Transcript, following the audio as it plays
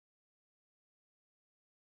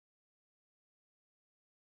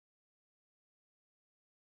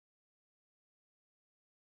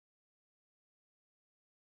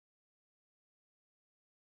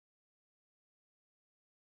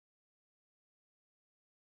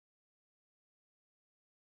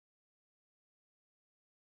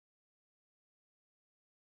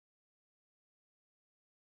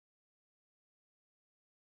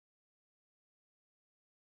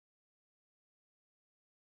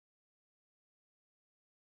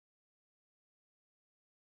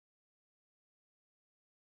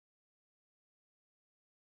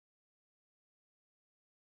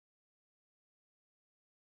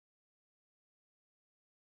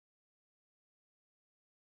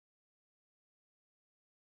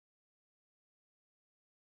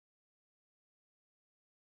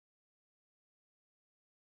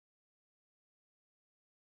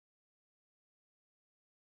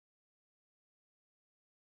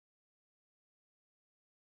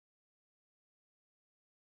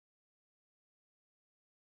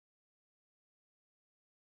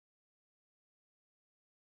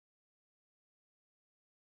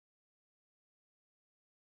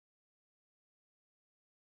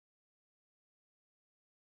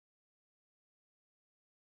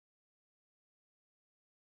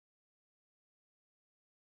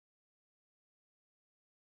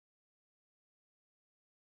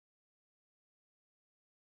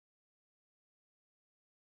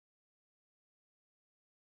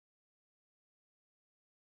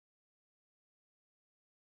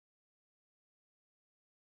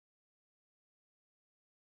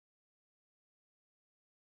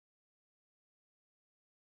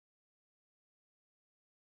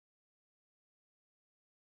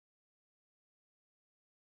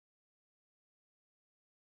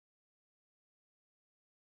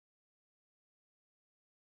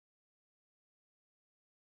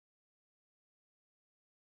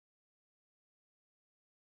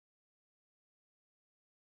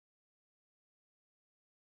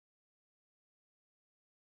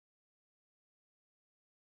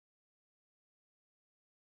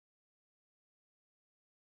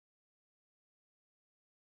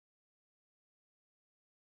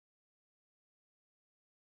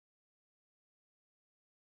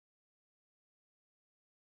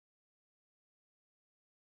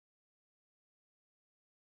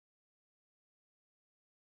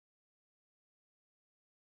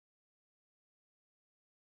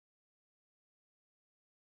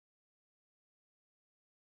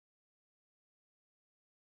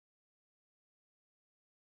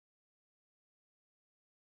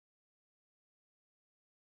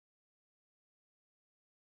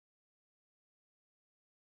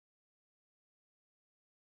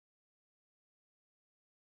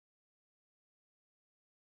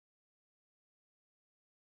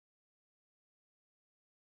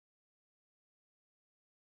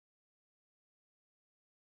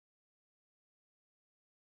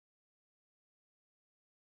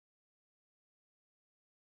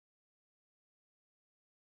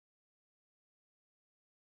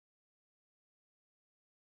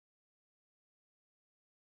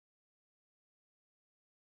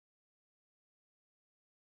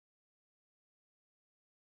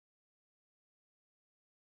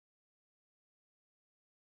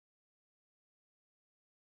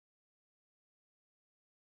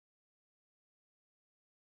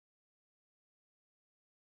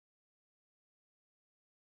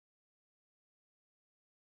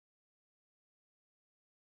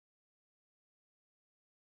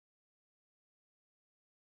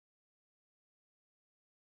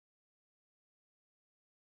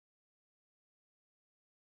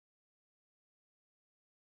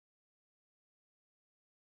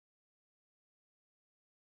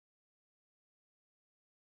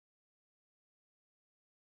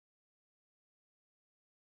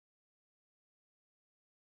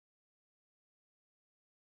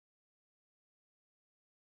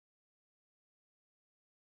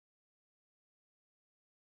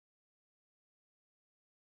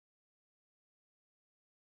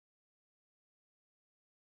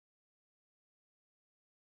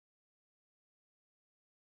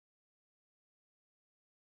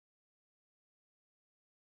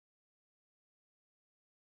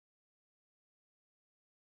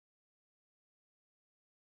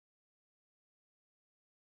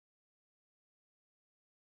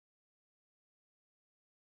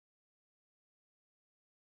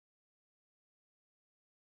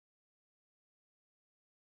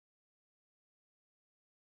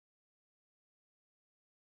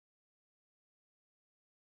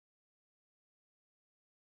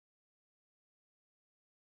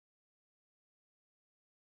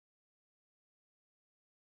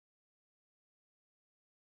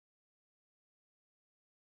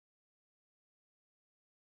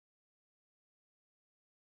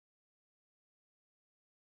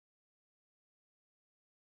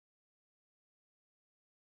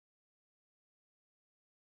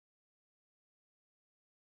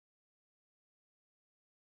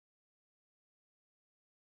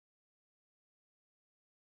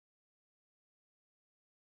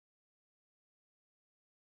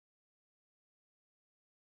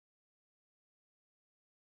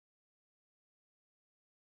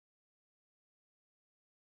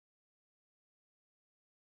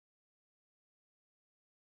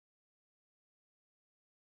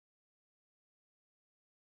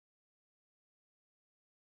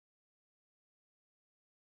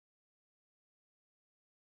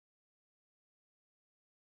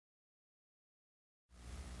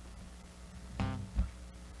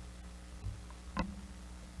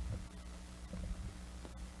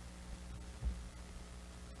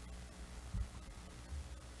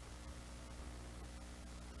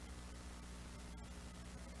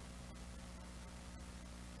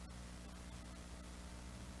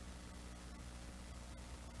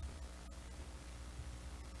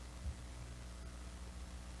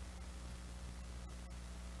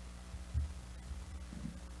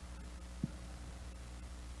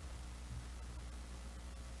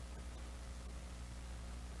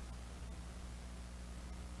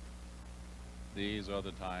these are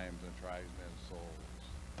the times and tries men's souls.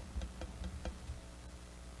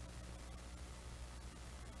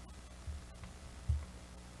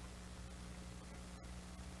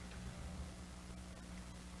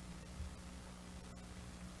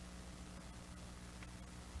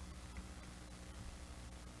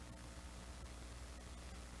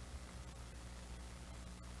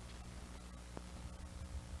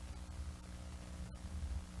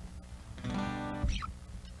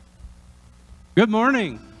 Good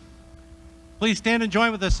morning. Please stand and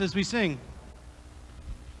join with us as we sing.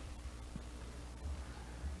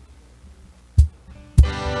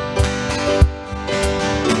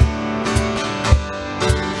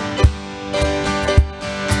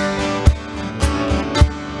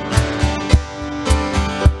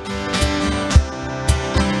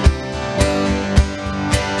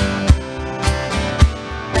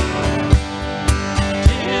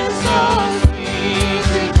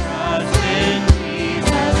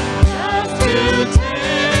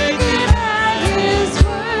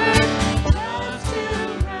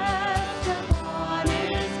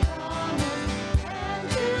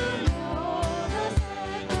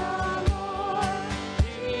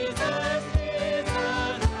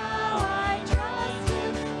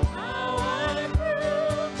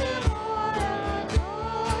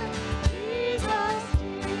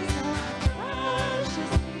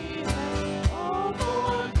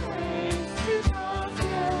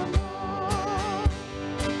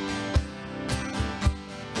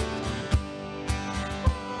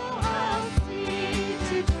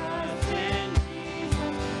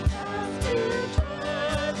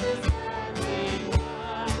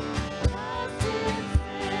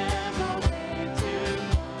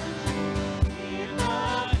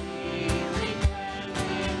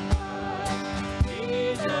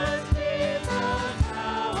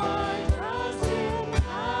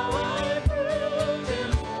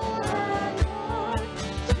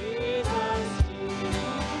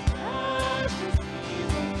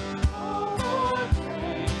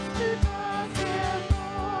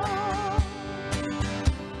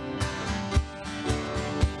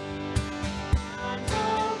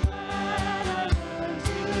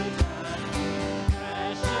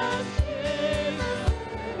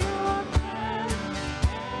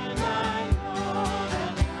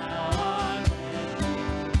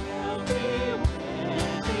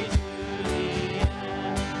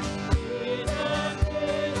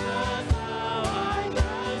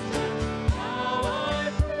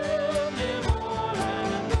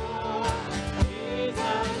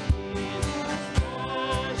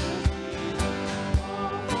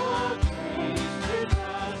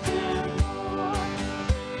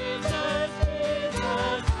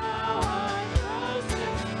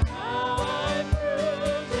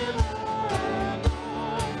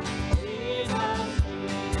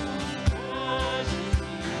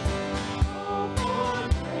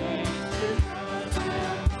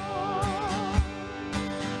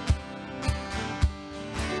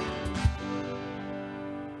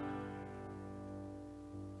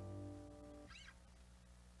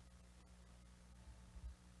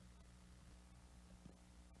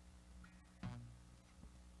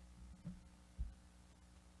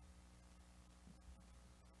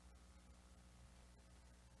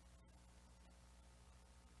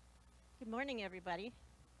 Good morning, everybody.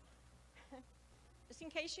 Just in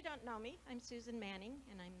case you don't know me, I'm Susan Manning,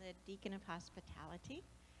 and I'm the Deacon of Hospitality.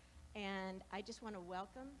 And I just want to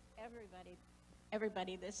welcome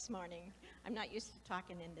everybody this morning. I'm not used to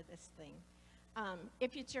talking into this thing.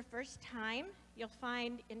 If it's your first time, you'll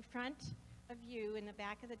find in front of you, in the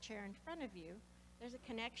back of the chair in front of you, there's a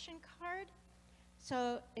connection card.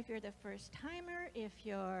 So if you're the first timer, if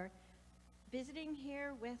you're visiting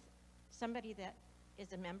here with somebody that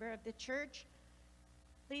is a member of the church,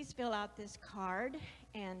 please fill out this card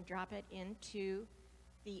and drop it into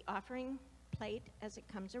the offering plate as it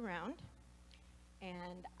comes around.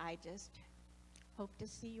 And I just hope to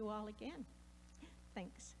see you all again.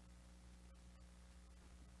 Thanks.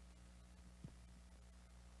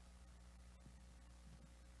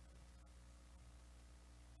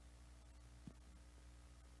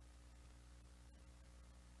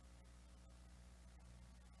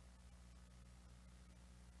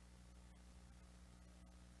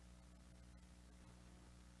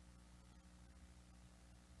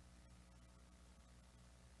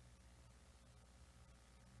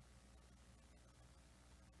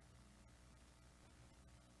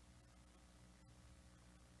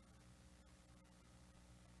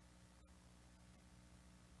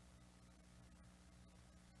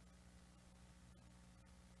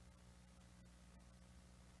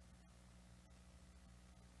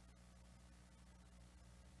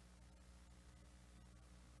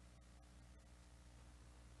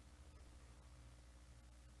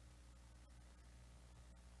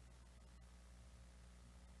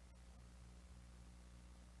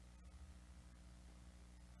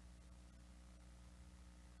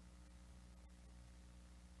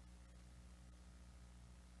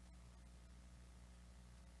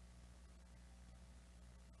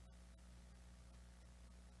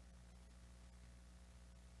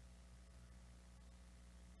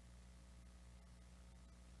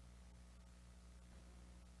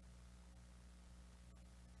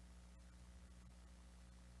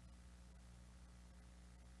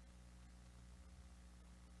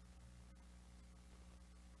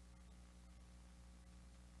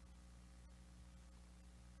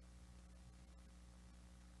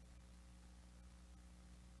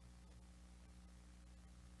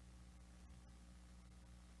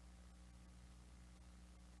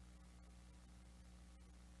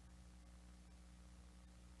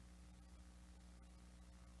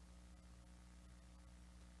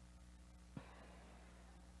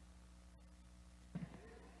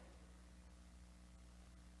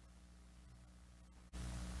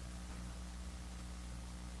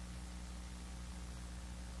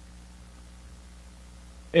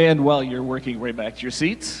 And while you're working your way back to your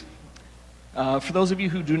seats, for those of you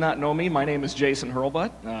who do not know me, my name is Jason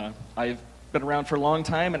Hurlbutt. I've been around for a long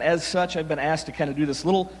time, and as such, I've been asked to kind of do this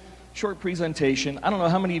little short presentation. I don't know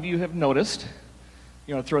how many of you have noticed.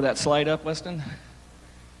 You want to throw that slide up, Weston?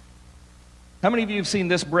 How many of you have seen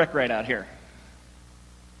this brick right out here?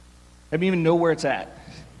 Have you even know where it's at?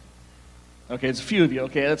 Okay, it's a few of you.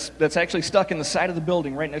 Okay, that's actually stuck in the side of the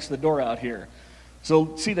building right next to the door out here.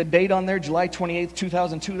 So see the date on there, July 28th,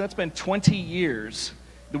 2002? That's been 20 years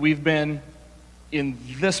that we've been in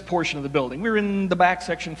this portion of the building. We were in the back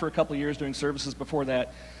section for a couple of years doing services before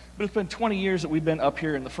that, but it's been 20 years that we've been up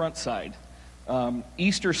here in the front side.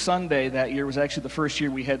 Easter Sunday that year was actually the first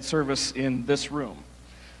year we had service in this room.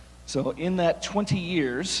 So in that 20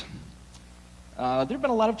 years, there have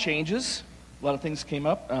been a lot of changes. A lot of things came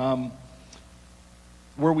up.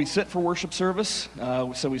 Where we sit for worship service,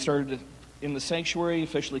 so we started in the sanctuary,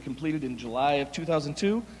 officially completed in July of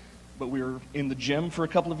 2002, but we were in the gym for a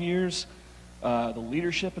couple of years. The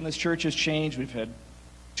leadership in this church has changed. We've had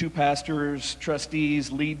 2 pastors,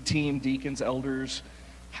 trustees, lead team, deacons, elders.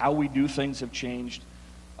 How we do things have changed.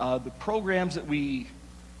 The programs that we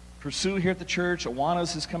pursue here at the church,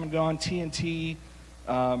 Awanas has come and gone, TNT,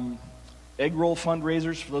 egg roll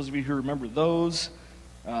fundraisers, for those of you who remember those,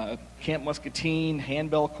 Camp Muscatine,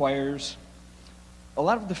 handbell choirs. A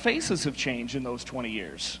lot of the faces have changed in those 20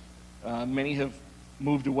 years. Many have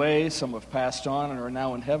moved away, some have passed on and are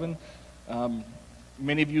now in heaven.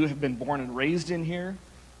 Many of you have been born and raised in here.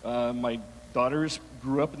 My daughters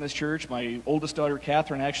grew up in this church. My oldest daughter,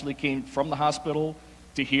 Catherine, actually came from the hospital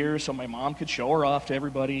to here so my mom could show her off to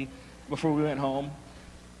everybody before we went home.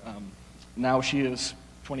 Now she is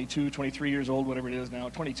 22, 23 years old, whatever it is now,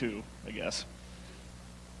 22, I guess.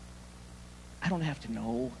 I don't have to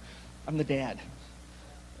know. I'm the dad.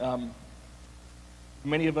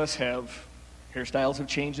 Many of us have, hairstyles have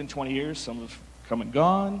changed in 20 years. Some have come and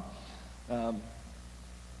gone. A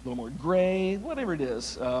little more gray, whatever it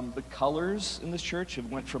is. The colors in this church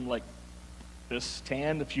have went from like this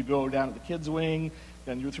tan. If you go down to the kids' wing,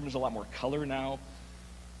 then youth room is a lot more color now.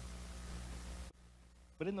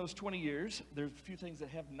 But in those 20 years, there's a few things that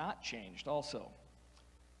have not changed also.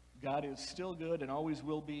 God is still good and always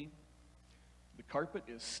will be. The carpet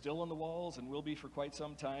is still on the walls and will be for quite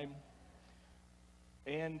some time.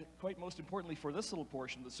 And quite most importantly for this little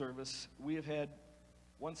portion of the service, we have had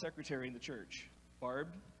one secretary in the church. Barb,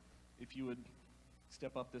 if you would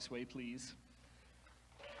step up this way, please.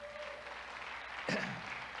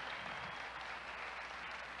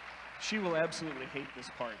 She will absolutely hate this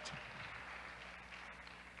part.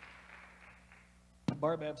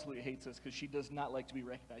 Barb absolutely hates this because she does not like to be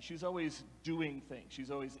recognized. She's always doing things. She's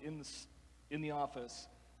always in the office,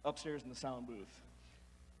 upstairs in the sound booth.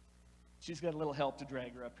 She's got a little help to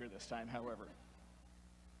drag her up here this time, however.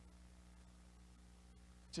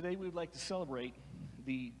 Today we would like to celebrate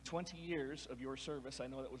the 20 years of your service. I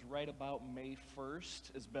know that was right about May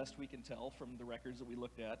 1st, as best we can tell from the records that we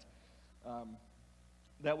looked at.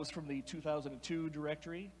 That was from the 2002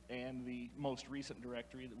 directory and the most recent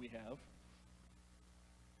directory that we have.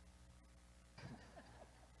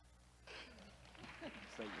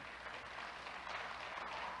 Thank you.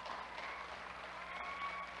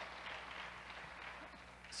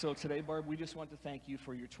 So today, Barb, we just want to thank you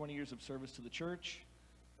for your 20 years of service to the church,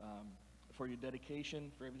 for your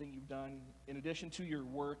dedication, for everything you've done, in addition to your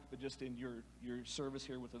work, but just in your service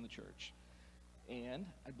here within the church. And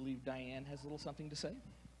I believe Diane has a little something to say.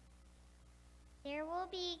 There will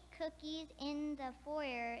be cookies in the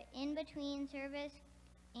foyer in between service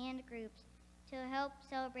and groups to help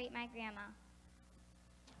celebrate my grandma.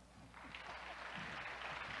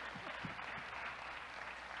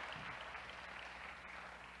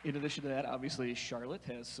 In addition to that, obviously, Charlotte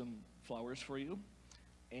has some flowers for you.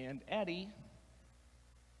 And Addie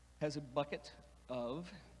has a bucket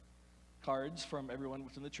of cards from everyone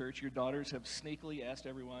within the church. Your daughters have sneakily asked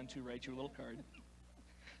everyone to write you a little card.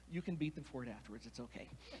 You can beat them for it afterwards. It's okay.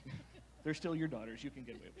 They're still your daughters. You can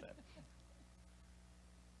get away with that.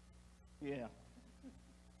 Yeah.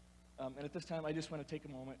 And at this time, I just want to take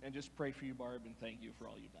a moment and just pray for you, Barb, and thank you for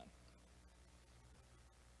all you've done.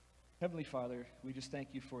 Heavenly Father, we just thank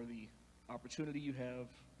you for the opportunity you have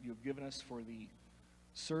given us, for the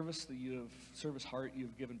service heart you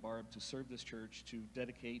have given Barb to serve this church, to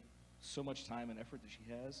dedicate so much time and effort that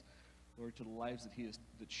she has, Lord, to the lives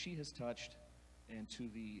that she has touched, and to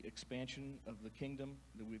the expansion of the kingdom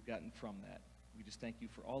that we've gotten from that. We just thank you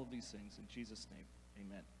for all of these things. In Jesus' name,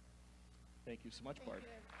 amen. Thank you so much, Barb.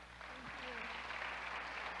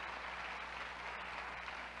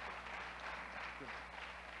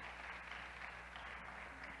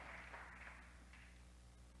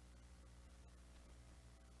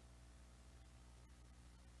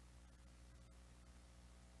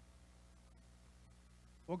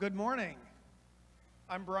 Well, good morning.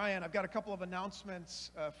 I'm Brian. I've got a couple of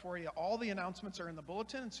announcements for you. All the announcements are in the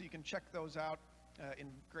bulletin, so you can check those out in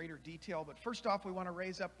greater detail. But first off, we want to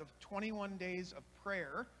raise up the 21 days of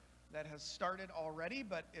prayer that has started already,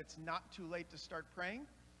 but it's not too late to start praying.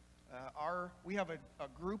 We have a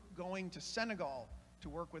group going to Senegal to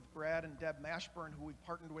work with Brad and Deb Mashburn, who we've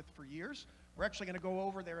partnered with for years. We're actually going to go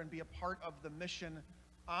over there and be a part of the mission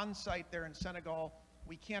on site there in Senegal.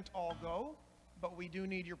 We can't all go, but we do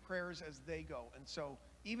need your prayers as they go. And so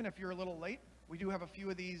even if you're a little late, we do have a few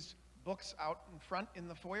of these books out in front in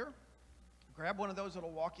the foyer. Grab one of those. It'll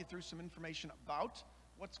walk you through some information about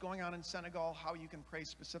what's going on in Senegal, how you can pray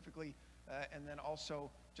specifically, and then also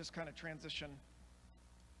just kind of transition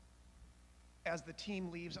as the team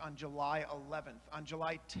leaves on July 11th. On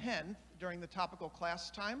July 10th, during the topical class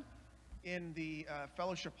time in the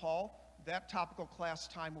fellowship hall, that topical class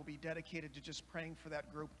time will be dedicated to just praying for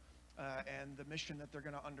that group and the mission that they're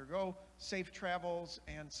going to undergo, safe travels,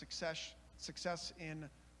 and success in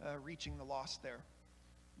reaching the lost there.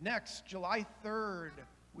 Next, July 3rd,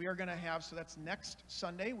 we are going to have, so that's next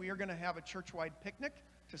Sunday, we are going to have a church-wide picnic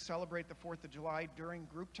to celebrate the 4th of July during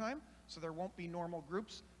group time. So there won't be normal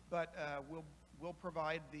groups, but we'll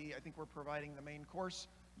provide I think we're providing the main course.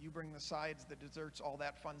 You bring the sides, the desserts, all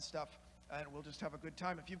that fun stuff, and we'll just have a good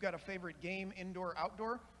time. If you've got a favorite game, indoor,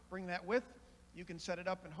 outdoor, bring that with. You can set it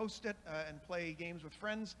up and host it and play games with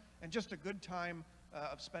friends, and just a good time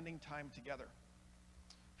of spending time together.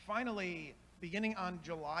 Finally, beginning on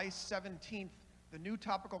July 17th, the new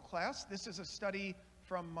topical class. This is a study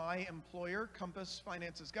from my employer, Compass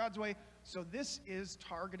Finances God's Way. So this is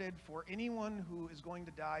targeted for anyone who is going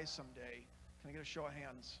to die someday. Can I get a show of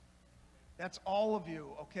hands? That's all of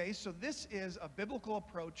you, okay? So this is a biblical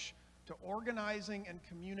approach to organizing and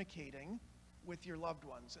communicating with your loved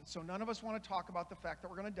ones. And so none of us want to talk about the fact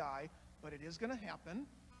that we're going to die, but it is going to happen.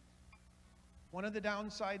 One of the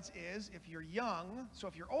downsides is if you're young, so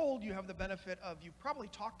if you're old, you have the benefit of, you've probably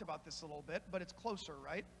talked about this a little bit, but it's closer,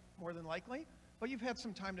 right? More than likely. But you've had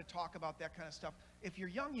some time to talk about that kind of stuff. If you're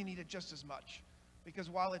young, you need it just as much.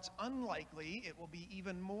 Because while it's unlikely, it will be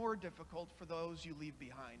even more difficult for those you leave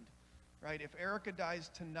behind, right? If Erica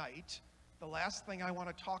dies tonight, the last thing I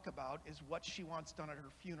want to talk about is what she wants done at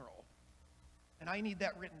her funeral. And I need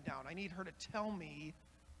that written down. I need her to tell me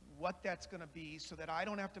what that's going to be so that I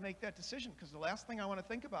don't have to make that decision. Because the last thing I want to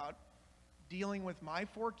think about, dealing with my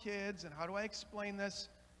 4 kids and how do I explain this,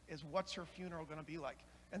 is what's her funeral going to be like.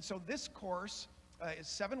 And so this course is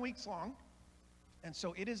 7 weeks long. And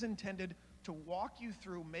so it is intended to walk you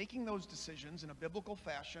through making those decisions in a biblical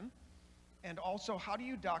fashion. And also, how do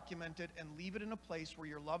you document it and leave it in a place where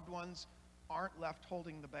your loved ones aren't left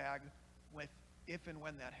holding the bag with if and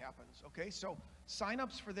when that happens, okay? So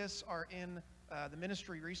sign-ups for this are in the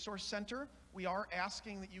Ministry Resource Center. We are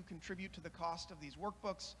asking that you contribute to the cost of these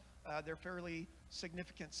workbooks. They're fairly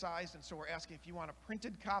significant sized, and so we're asking if you want a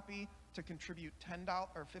printed copy to contribute $10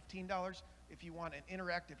 or $15. If you want an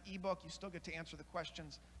interactive ebook, you still get to answer the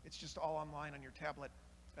questions. It's just all online on your tablet.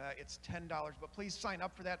 It's $10, but please sign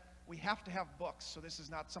up for that. We have to have books, so this is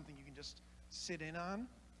not something you can just sit in on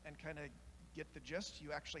and kind of get the gist.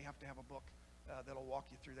 You actually have to have a book that'll walk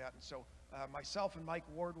you through that. And so myself and Mike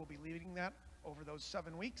Ward will be leading that over those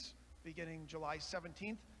 7 weeks, beginning July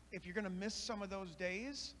 17th. If you're going to miss some of those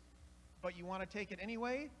days, but you want to take it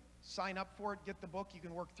anyway, sign up for it, get the book. You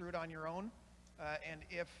can work through it on your own. And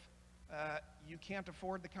if you can't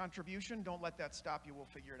afford the contribution, don't let that stop you. We'll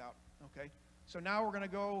figure it out, okay? So now we're going to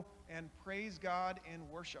go and praise God in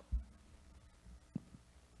worship.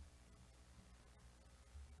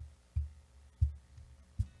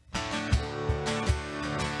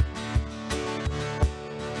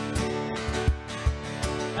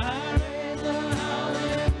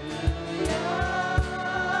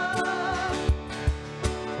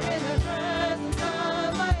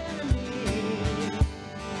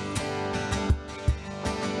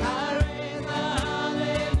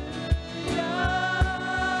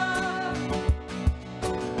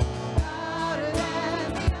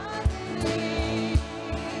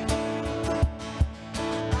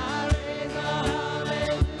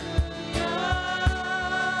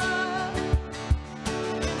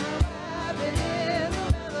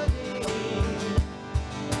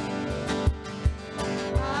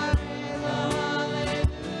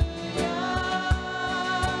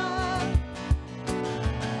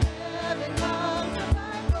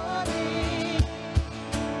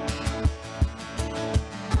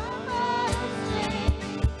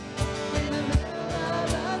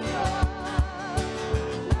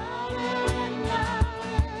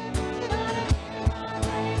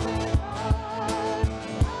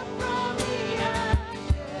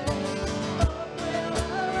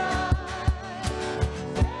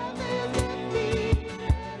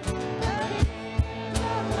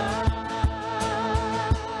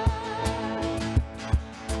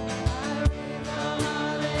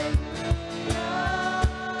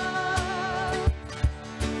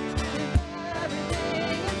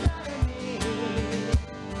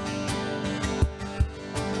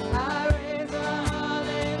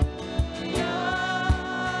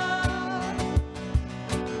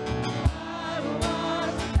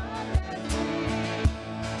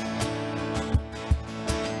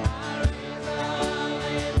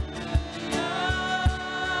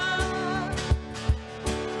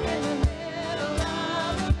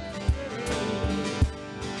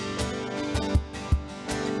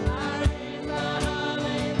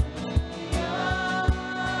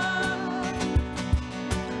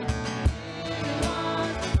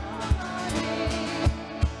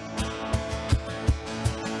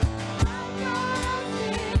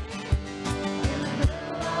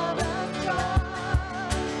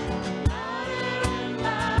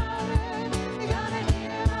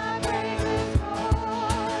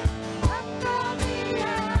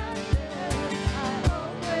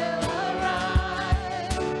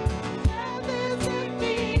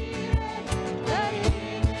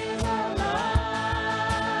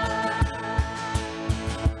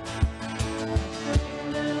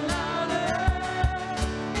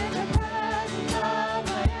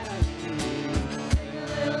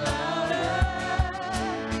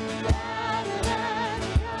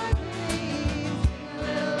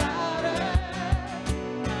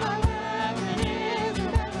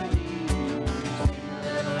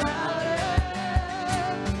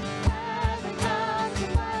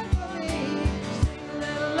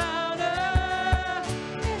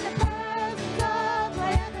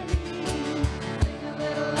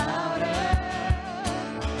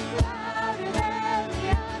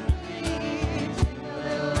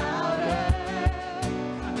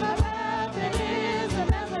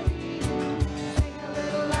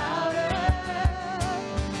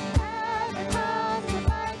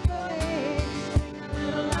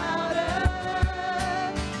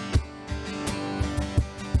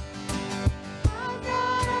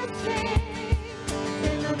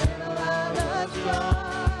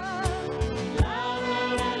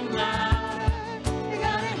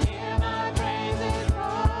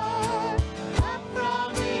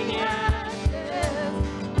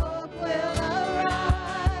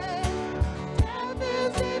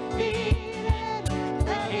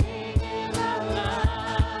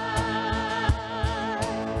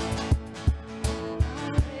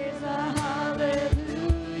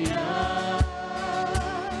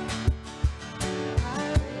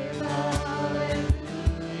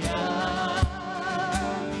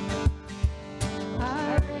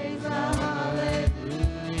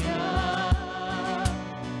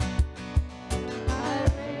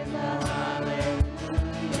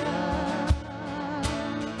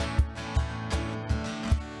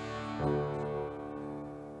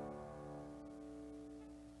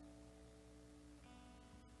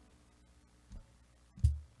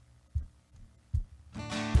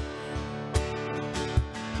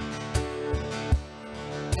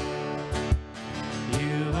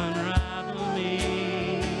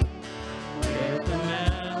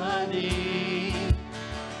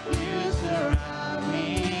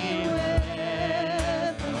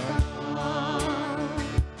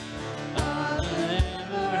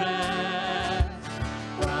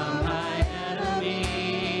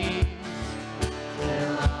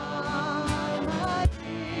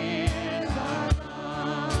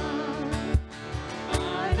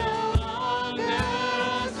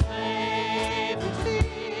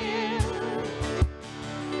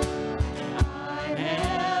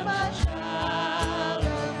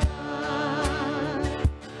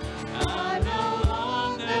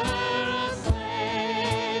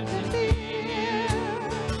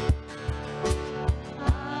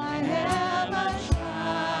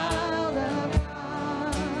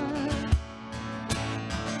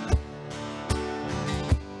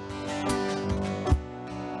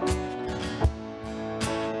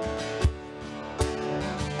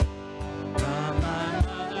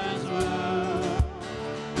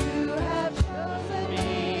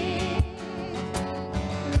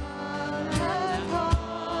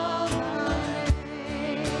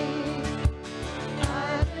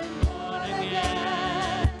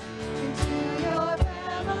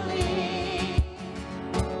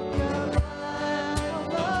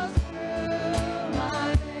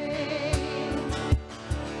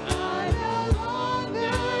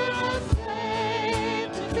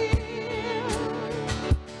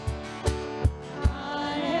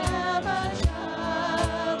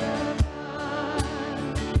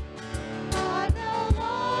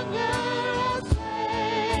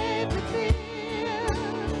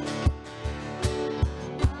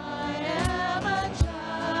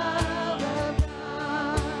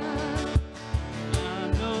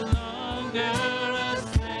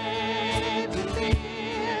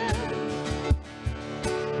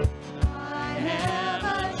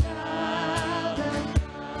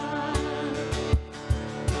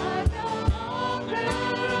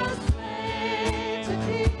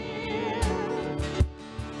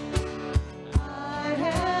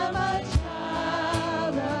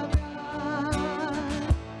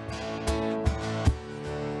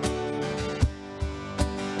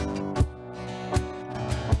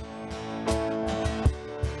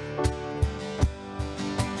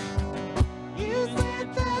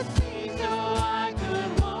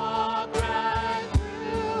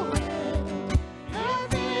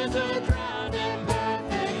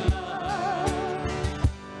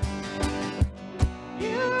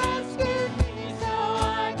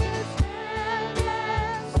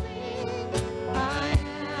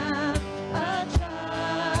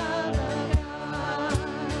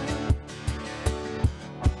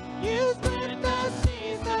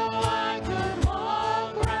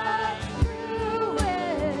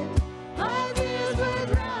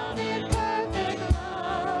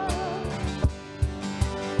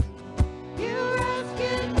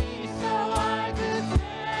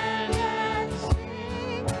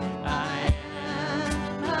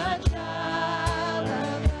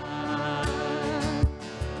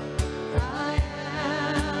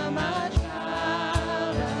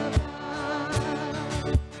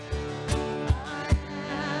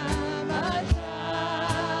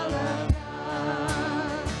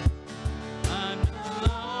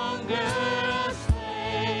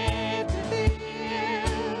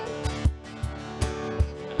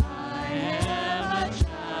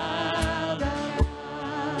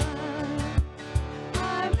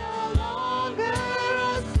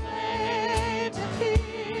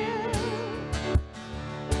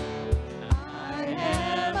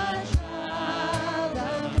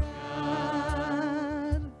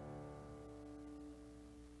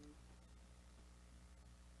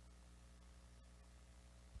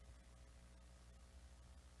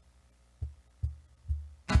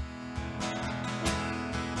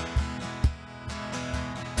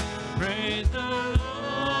 Praise the Lord.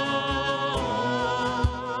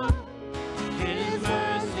 His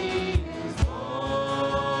mercy is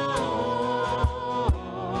more.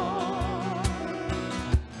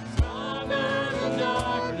 Stronger than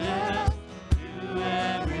darkness to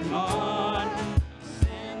every morn.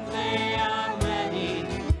 Sins they are many.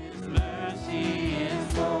 His mercy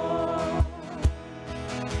is more.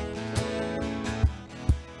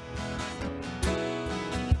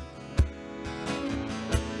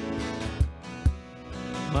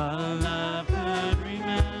 While I could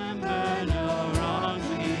remember no wrongs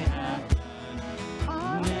we have done,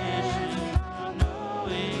 omniscient,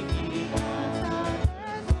 all-knowing, He counts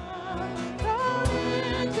others one. Throw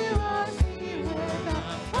into our sea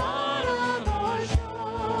without bottom or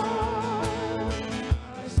shore.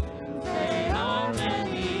 Our sins they are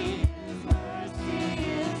many, His mercy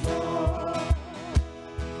is more.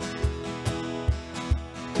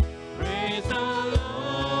 Praise the Lord.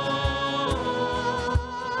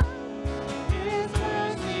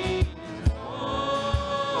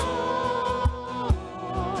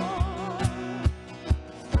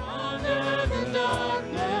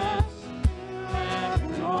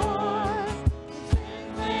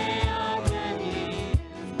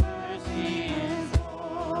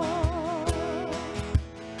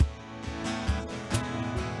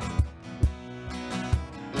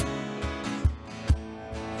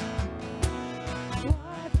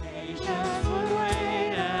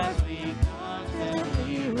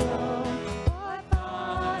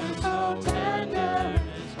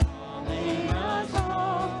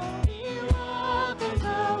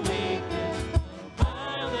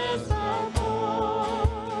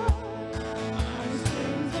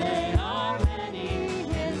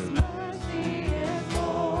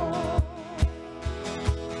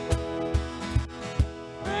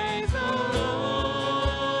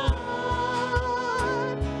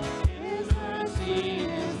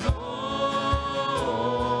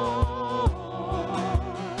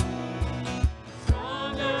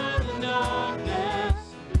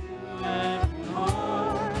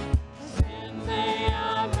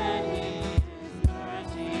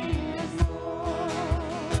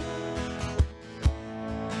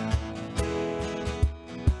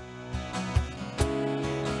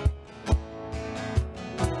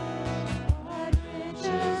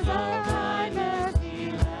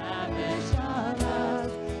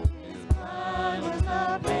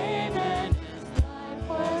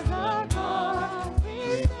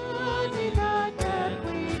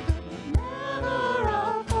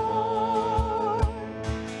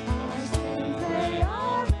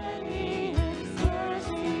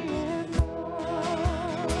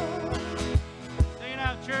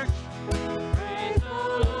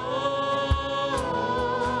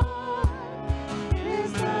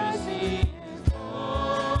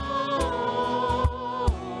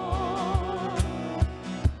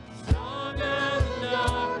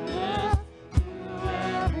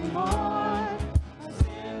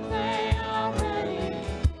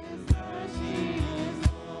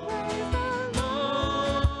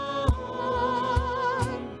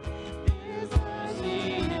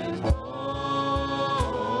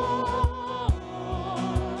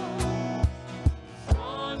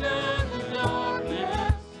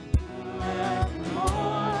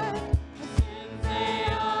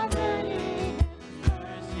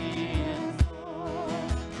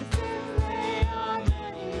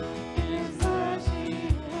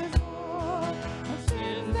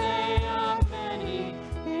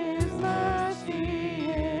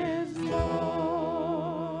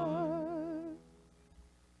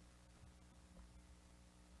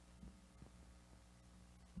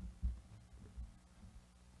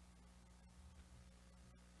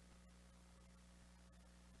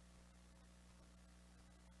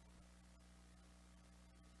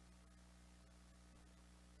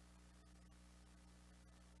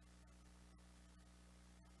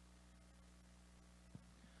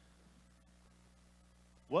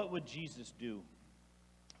 What would Jesus do?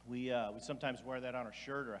 We sometimes wear that on a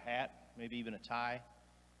shirt or a hat, maybe even a tie.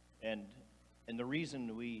 And And the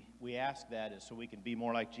reason we ask that is so we can be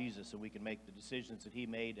more like Jesus and we can make the decisions that he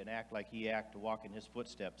made and act like he acted to walk in his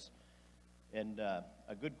footsteps. And a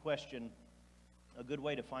good question, a good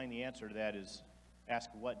way to find the answer to that is ask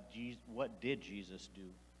what did Jesus do?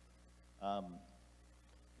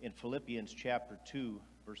 In Philippians chapter 2,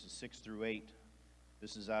 verses 6 through 8,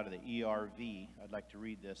 this is out of the ERV. I'd like to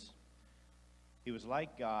read this. He was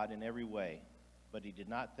like God in every way, but he did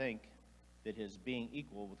not think that his being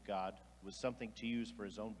equal with God was something to use for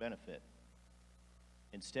his own benefit.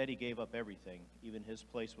 Instead, he gave up everything, even his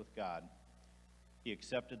place with God. He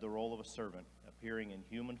accepted the role of a servant, appearing in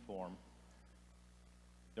human form.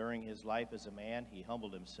 During his life as a man, he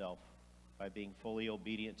humbled himself by being fully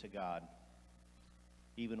obedient to God,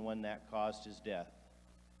 even when that caused his death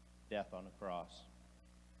on a cross.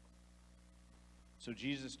 So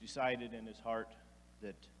Jesus decided in his heart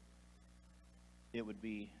that it would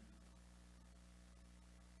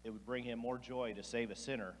bring him more joy to save a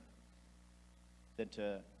sinner than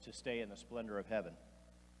to stay in the splendor of heaven.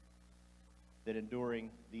 That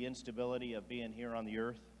enduring the instability of being here on the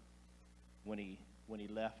earth, when he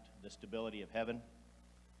left the stability of heaven,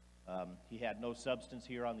 he had no substance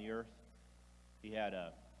here on the earth. He had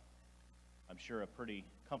I'm sure, a pretty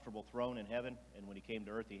comfortable throne in heaven, and when he came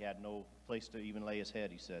to earth, he had no place to even lay his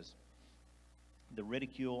head, he says. The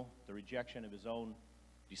ridicule, the rejection of his own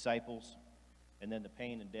disciples, and then the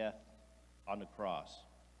pain and death on the cross.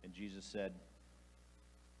 And Jesus said,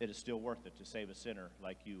 it is still worth it to save a sinner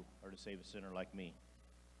like you, or to save a sinner like me.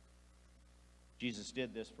 Jesus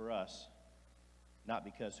did this for us, not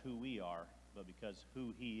because who we are, but because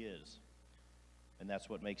who he is. And that's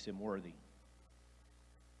what makes him worthy.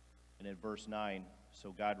 And in verse 9,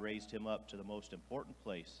 so God raised him up to the most important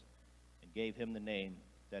place and gave him the name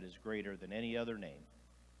that is greater than any other name.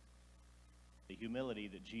 The humility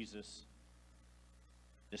that Jesus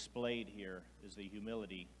displayed here is the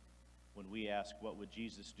humility when we ask, what would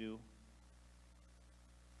Jesus do?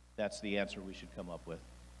 That's the answer we should come up with.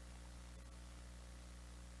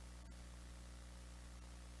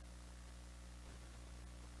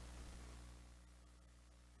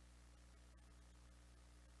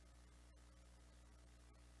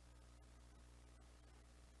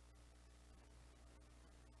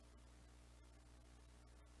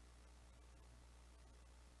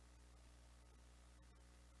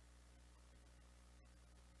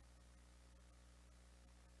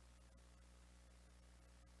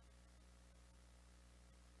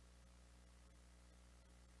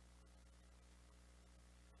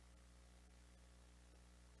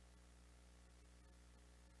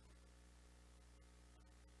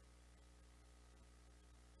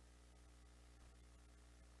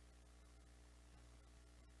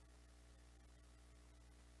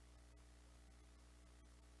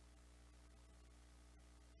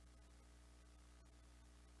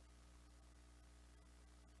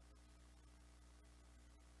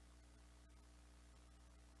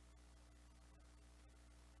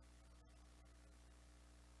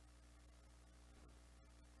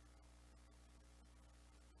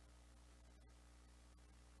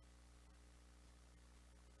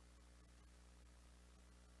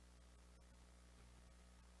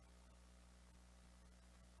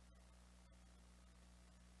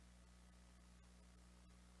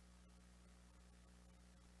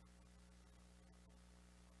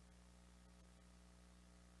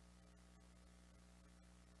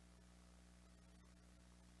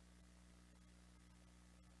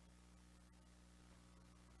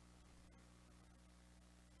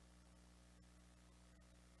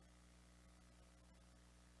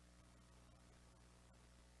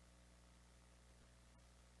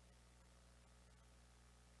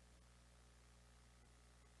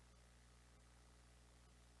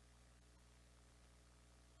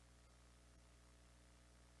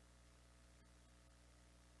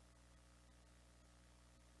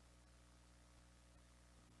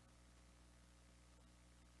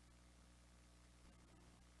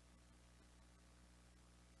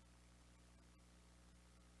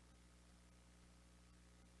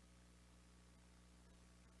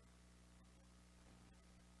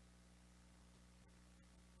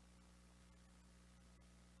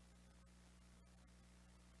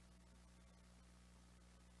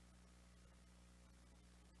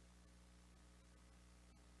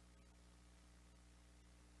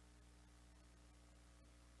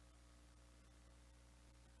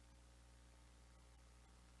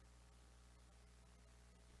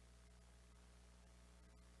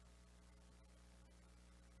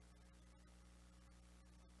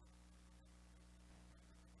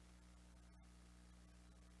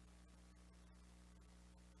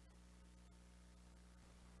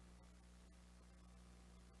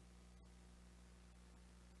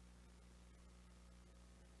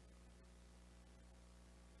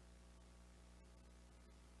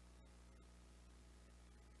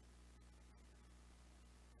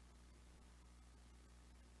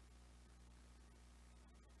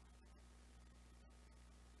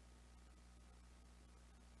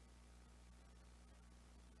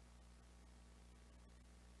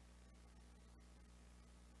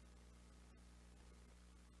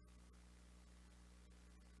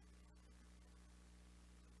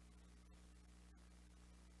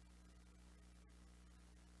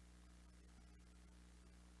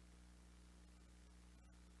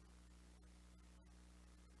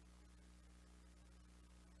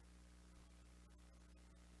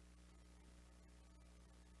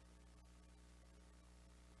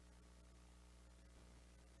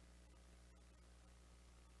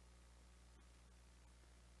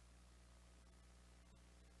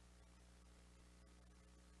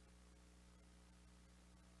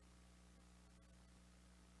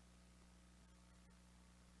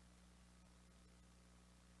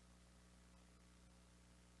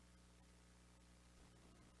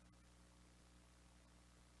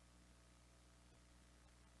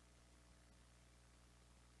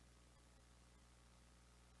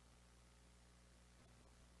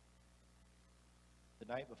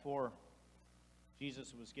 night before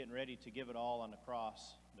Jesus was getting ready to give it all on the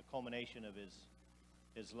cross, the culmination of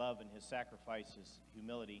his love and his sacrifice, his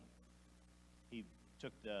humility, he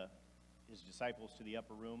took his disciples to the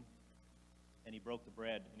upper room, and he broke the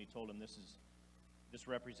bread, and he told them this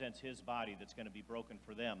represents his body that's going to be broken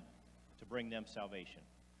for them to bring them salvation.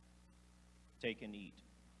 Take and eat.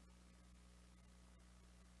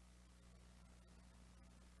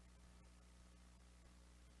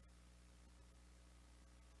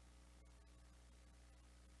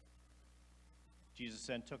 Jesus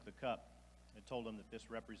then took the cup and told them that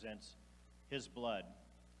this represents his blood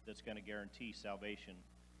that's going to guarantee salvation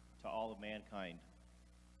to all of mankind.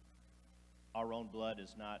 Our own blood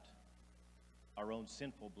is not, our own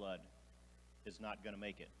sinful blood is not going to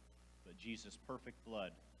make it. But Jesus' perfect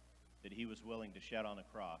blood that he was willing to shed on the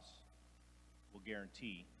cross will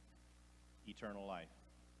guarantee eternal life.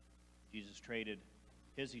 Jesus traded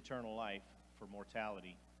his eternal life for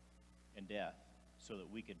mortality and death so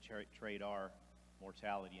that we could trade our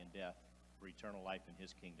mortality and death for eternal life in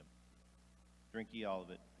his kingdom. Drink ye all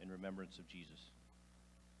of it in remembrance of Jesus.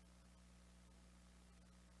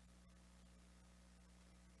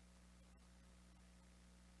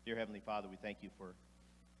 Dear Heavenly Father, we thank you for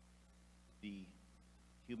the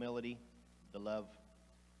humility, the love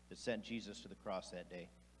that sent Jesus to the cross that day.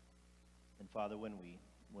 And Father, when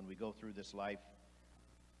we go through this life,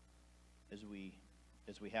 as we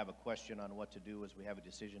have a question on what to do, as we have a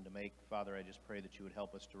decision to make, Father, I just pray that you would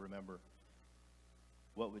help us to remember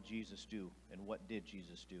what would Jesus do and what did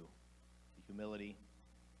Jesus do. The humility,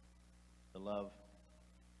 the love,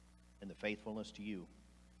 and the faithfulness to you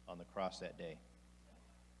on the cross that day.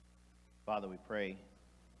 Father, we pray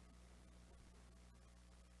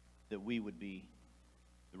that we would be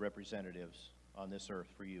the representatives on this earth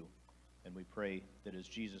for you. And we pray that as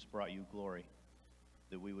Jesus brought you glory,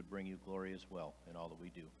 that we would bring you glory as well in all that we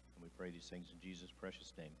do. And we pray these things in Jesus'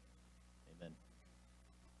 precious name. Amen.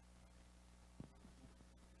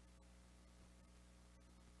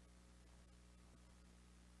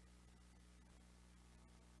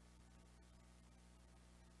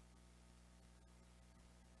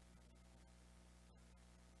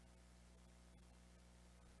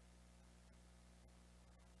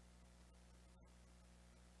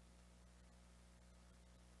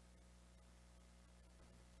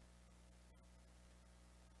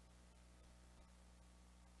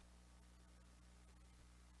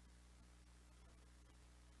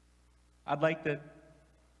 I'd like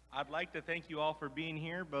to thank you all for being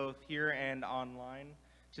here, both here and online.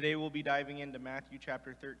 Today we'll be diving into Matthew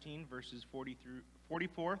chapter 13, verses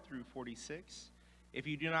 44 through 46. If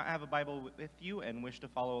you do not have a Bible with you and wish to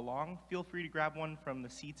follow along, feel free to grab one from the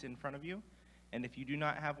seats in front of you. And if you do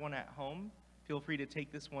not have one at home, feel free to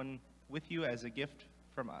take this one with you as a gift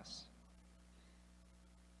from us.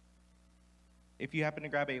 If you happen to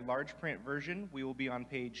grab a large print version, we will be on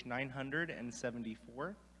page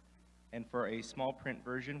 974. And for a small print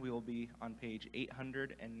version, we will be on page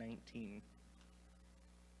 819.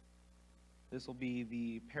 This will be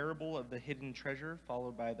the parable of the hidden treasure,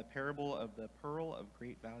 followed by the parable of the pearl of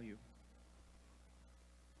great value.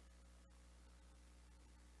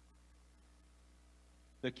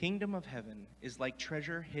 The kingdom of heaven is like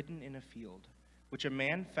treasure hidden in a field, which a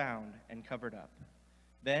man found and covered up.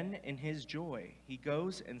 Then, in his joy, he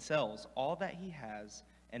goes and sells all that he has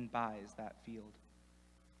and buys that field.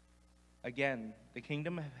 Again, the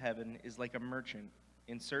kingdom of heaven is like a merchant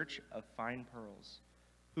in search of fine pearls,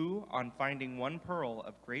 who, on finding one pearl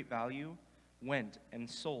of great value, went and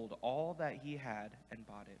sold all that he had and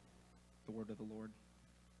bought it. The word of the Lord.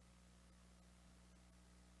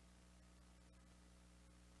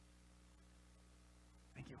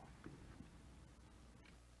 Thank you.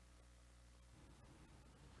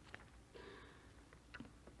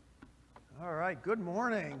 All right, good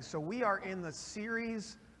morning. So we are in the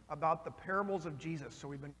series about the parables of Jesus. So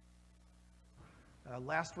we've been,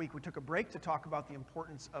 last week we took a break to talk about the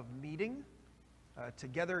importance of meeting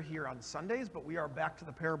together here on Sundays, but we are back to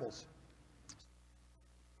the parables.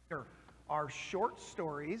 Here are short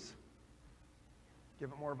stories. Give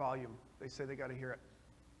it more volume. They say they got to hear it.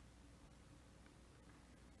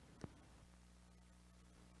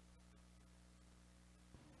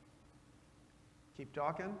 Keep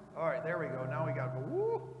talking. All right, there we go. Now we got,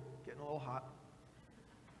 woo, getting a little hot.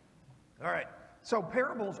 All right, so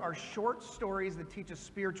parables are short stories that teach a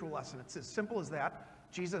spiritual lesson. It's as simple as that.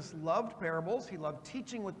 Jesus loved parables. He loved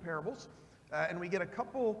teaching with parables. And we get a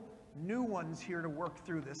couple new ones here to work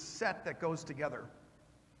through this set that goes together.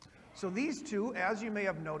 So these two, as you may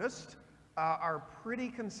have noticed, are pretty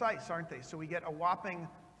concise, aren't they? So we get a whopping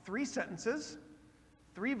 3 sentences,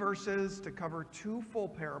 3 verses to cover 2 full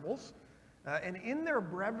parables. And in their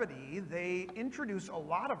brevity, they introduce a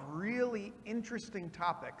lot of really interesting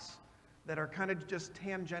topics that are kind of just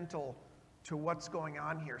tangential to what's going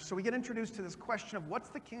on here. So we get introduced to this question of what's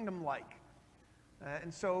the kingdom like?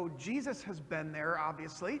 And so Jesus has been there,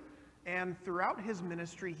 obviously, and throughout his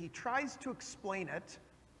ministry, he tries to explain it,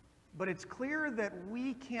 but it's clear that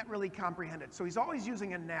we can't really comprehend it. So he's always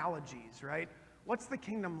using analogies, right? What's the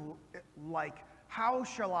kingdom like? How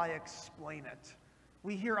shall I explain it?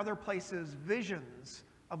 We hear other places visions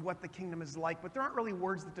of what the kingdom is like, but there aren't really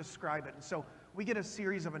words that describe it. And so we get a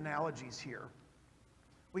series of analogies here.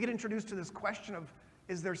 We get introduced to this question of,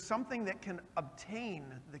 is there something that can obtain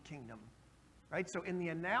the kingdom? Right? So in the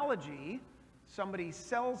analogy, somebody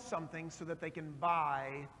sells something so that they can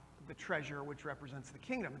buy the treasure which represents the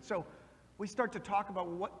kingdom. And so we start to talk about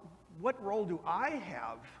what role do I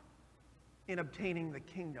have in obtaining the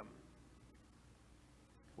kingdom?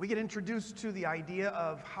 We get introduced to the idea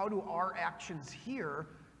of how do our actions here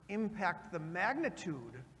impact the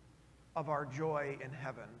magnitude of our joy in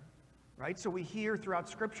heaven, right? So we hear throughout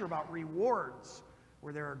Scripture about rewards,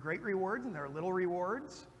 where there are great rewards and there are little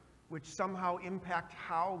rewards, which somehow impact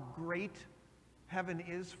how great heaven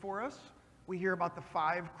is for us. We hear about the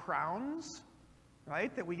 5 crowns,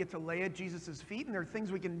 right, that we get to lay at Jesus' feet, and there are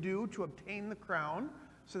things we can do to obtain the crown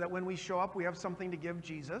so that when we show up, we have something to give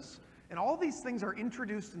Jesus. And all these things are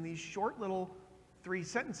introduced in these short little 3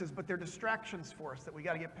 sentences, but they're distractions for us that we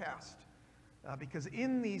got to get past. Because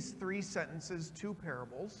in these 3 sentences, 2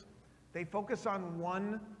 parables, they focus on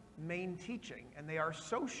one main teaching, and they are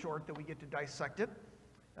so short that we get to dissect it.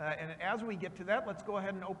 And as we get to that, let's go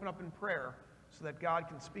ahead and open up in prayer so that God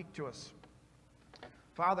can speak to us.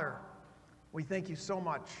 Father, we thank you so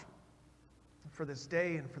much for this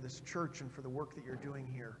day and for this church and for the work that you're doing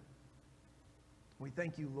here. We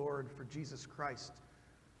thank you, Lord, for Jesus Christ,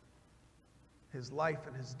 his life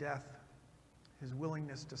and his death, his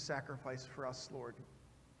willingness to sacrifice for us, Lord.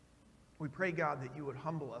 We pray, God, that you would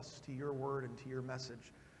humble us to your word and to your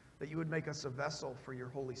message, that you would make us a vessel for your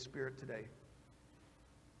Holy Spirit today,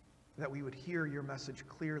 that we would hear your message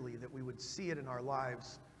clearly, that we would see it in our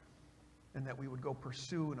lives, and that we would go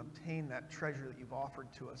pursue and obtain that treasure that you've offered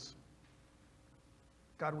to us.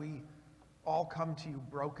 God, we all come to you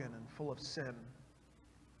broken and full of sin,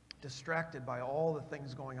 distracted by all the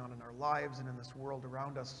things going on in our lives and in this world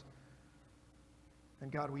around us.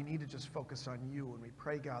 And God, we need to just focus on you, and we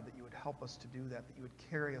pray, God, that you would help us to do that you would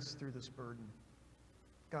carry us through this burden.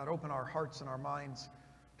 God, open our hearts and our minds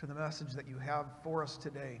to the message that you have for us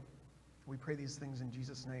today. We pray these things in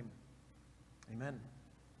Jesus' name. Amen.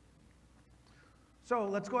 So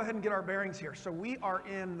let's go ahead and get our bearings here. So we are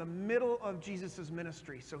in the middle of Jesus'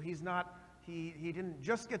 ministry. So he didn't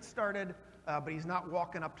just get started, but he's not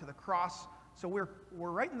walking up to the cross. So we're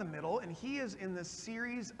right in the middle, and he is in this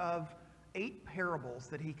series of 8 parables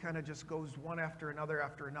that he kind of just goes one after another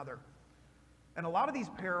after another. And a lot of these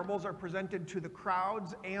parables are presented to the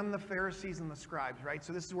crowds and the Pharisees and the scribes, right?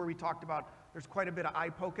 So this is where we talked about there's quite a bit of eye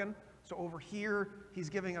poking. So over here, he's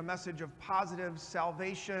giving a message of positive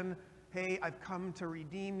salvation. Hey, I've come to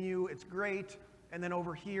redeem you. It's great. And then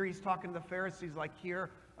over here, he's talking to the Pharisees like, here,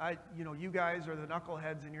 you guys are the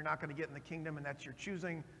knuckleheads, and you're not going to get in the kingdom, and that's your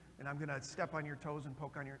choosing. And I'm going to step on your toes and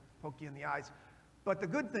poke you in the eyes. But the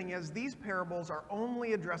good thing is these parables are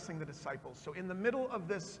only addressing the disciples. So in the middle of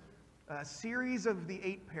this series of the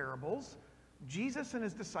 8 parables, Jesus and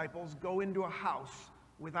his disciples go into a house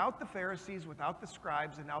without the Pharisees, without the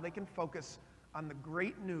scribes, and now they can focus on the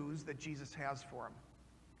great news that Jesus has for them.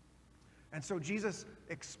 And so Jesus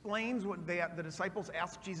explains what the disciples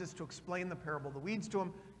ask Jesus to explain the parable of the weeds to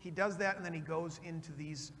him. He does that, and then he goes into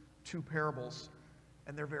these 2 parables.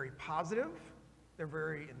 And they're very positive, they're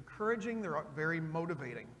very encouraging, they're very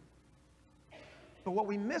motivating. But what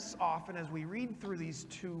we miss often as we read through these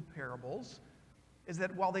 2 parables is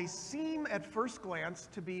that while they seem at first glance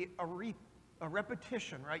to be a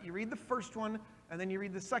repetition, right? You read the first one, and then you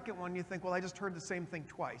read the second one, you think, well, I just heard the same thing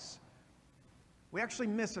twice. We actually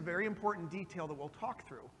miss a very important detail that we'll talk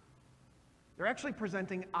through. They're actually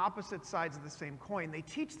presenting opposite sides of the same coin. They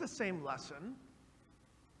teach the same lesson,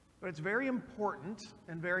 but it's very important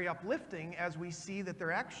and very uplifting as we see that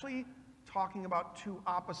they're actually talking about 2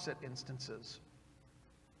 opposite instances.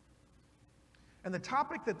 And the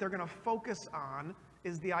topic that they're going to focus on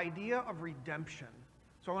is the idea of redemption.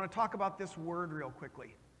 So I want to talk about this word real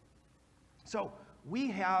quickly. So we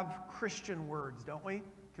have Christian words, don't we?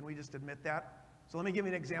 Can we just admit that? So let me give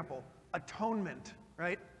you an example. Atonement,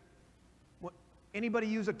 right? Anybody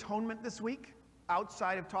use atonement this week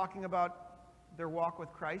outside of talking about their walk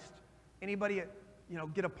with Christ? Anybody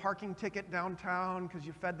get a parking ticket downtown because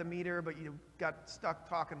you fed the meter, but you got stuck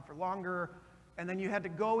talking for longer. And then you had to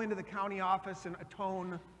go into the county office and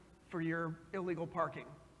atone for your illegal parking.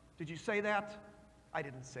 Did you say that? I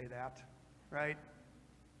didn't say that, right?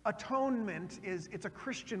 Atonement it's a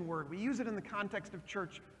Christian word. We use it in the context of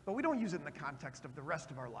church, but we don't use it in the context of the rest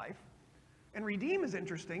of our life. And redeem is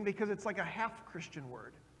interesting because it's like a half-Christian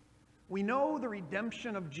word. We know the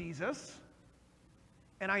redemption of Jesus,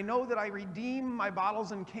 and I know that I redeem my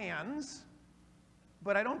bottles and cans,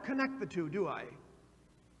 but I don't connect the two, do I?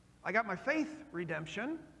 I got my faith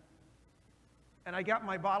redemption, and I got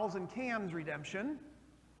my bottles and cans redemption,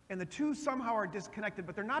 and the two somehow are disconnected,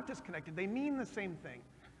 but they're not disconnected. They mean the same thing.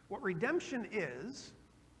 What redemption is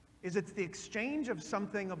it's the exchange of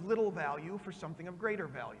something of little value for something of greater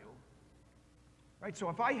value. Right? So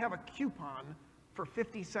if I have a coupon for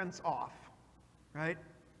 50 cents off, right?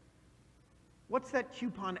 What's that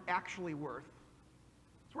coupon actually worth?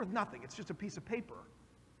 It's worth nothing. It's just a piece of paper.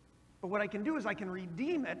 But what I can do is I can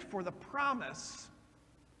redeem it for the promise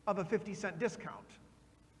of a 50-cent discount.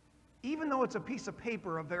 Even though it's a piece of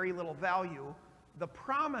paper of very little value, the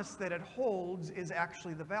promise that it holds is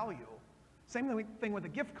actually the value. Same thing with a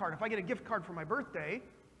gift card. If I get a gift card for my birthday,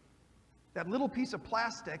 that little piece of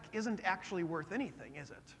plastic isn't actually worth anything, is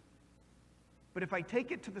it? But if I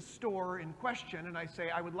take it to the store in question and I say,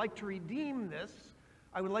 I would like to redeem this,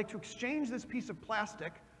 I would like to exchange this piece of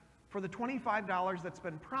plastic for the $25 that's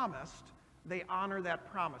been promised, they honor that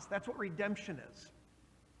promise. That's what redemption is.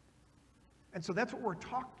 And so that's what we're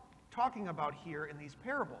talking about here in these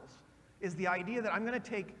parables, is the idea that I'm going to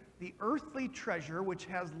take the earthly treasure, which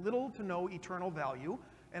has little to no eternal value,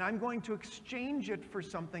 and I'm going to exchange it for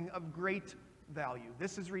something of great value.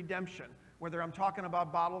 This is redemption, whether I'm talking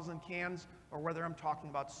about bottles and cans or whether I'm talking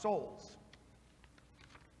about souls.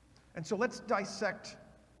 And so let's dissect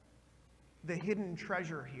the hidden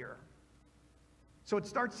treasure here. So it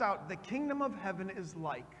starts out, the kingdom of heaven is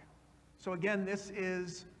like. So again,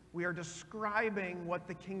 we are describing what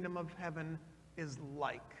the kingdom of heaven is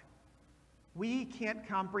like. We can't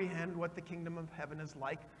comprehend what the kingdom of heaven is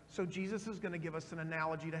like, so Jesus is going to give us an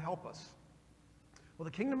analogy to help us. Well,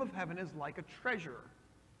 the kingdom of heaven is like a treasure.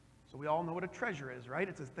 So we all know what a treasure is, right?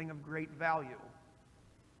 It's a thing of great value.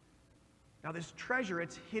 Now this treasure,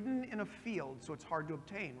 it's hidden in a field, so it's hard to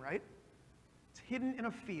obtain, right? It's hidden in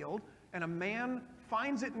a field, and a man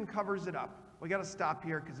finds it and covers it up. We got to stop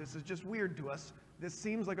here because this is just weird to us. This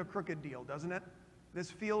seems like a crooked deal, doesn't it?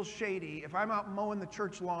 This feels shady. If I'm out mowing the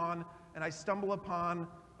church lawn and I stumble upon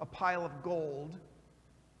a pile of gold,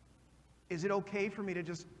 is it okay for me to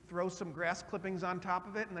just throw some grass clippings on top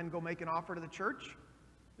of it and then go make an offer to the church?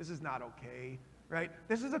 This is not okay, right?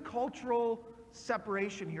 This is a cultural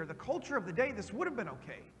separation here. The culture of the day, this would have been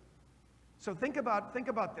okay. So think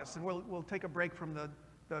about this, and we'll take a break from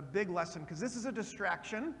the big lesson, because this is a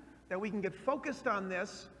distraction that we can get focused on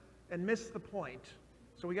this and miss the point.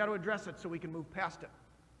 So we got to address it so we can move past it.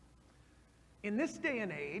 In this day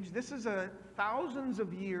and age, this is thousands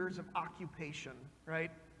of years of occupation,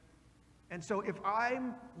 right? And so if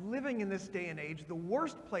I'm living in this day and age, the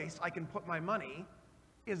worst place I can put my money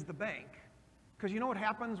is the bank. Because you know what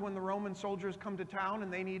happens when the Roman soldiers come to town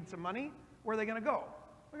and they need some money? Where are they going to go?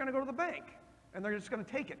 They're going to go to the bank. And they're just going to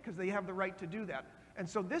take it because they have the right to do that. And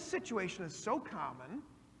so this situation is so common,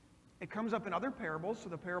 it comes up in other parables. So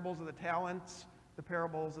the parables of the talents, the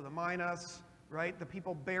parables of the minas, right? The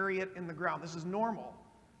people bury it in the ground. This is normal.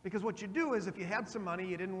 Because what you do is if you had some money,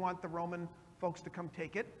 you didn't want the Roman folks to come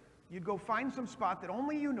take it, you'd go find some spot that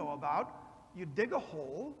only you know about, you'd dig a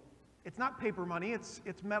hole. It's not paper money, it's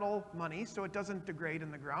metal money, so it doesn't degrade in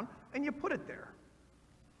the ground, and you put it there,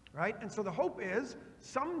 right? And so the hope is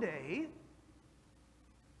someday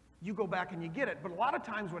you go back and you get it. But a lot of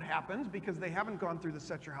times what happens, because they haven't gone through the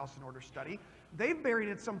Set Your House in Order study, they've buried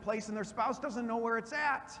it someplace and their spouse doesn't know where it's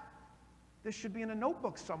at. This should be in a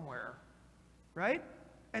notebook somewhere, right?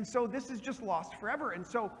 And so this is just lost forever. And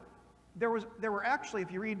so there were actually,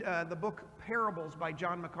 if you read the book Parables by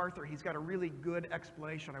John MacArthur, he's got a really good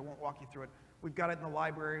explanation. I won't walk you through it. We've got it in the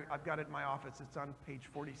library. I've got it in my office. It's on page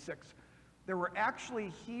 46. There were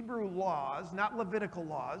actually Hebrew laws, not Levitical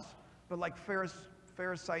laws, but like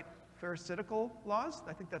Pharisaical laws,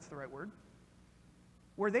 I think that's the right word,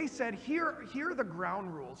 where they said, here are the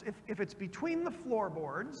ground rules. If it's between the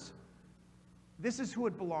floorboards, this is who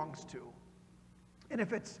it belongs to. And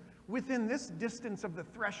if it's within this distance of the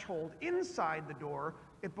threshold inside the door,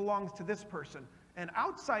 it belongs to this person. And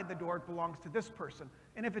outside the door, it belongs to this person.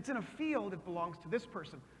 And if it's in a field, it belongs to this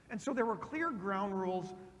person. And so there were clear ground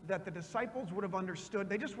rules that the disciples would have understood.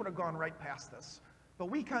 They just would have gone right past this. But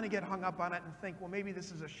we kind of get hung up on it and think, well, maybe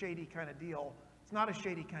this is a shady kind of deal. It's It's not a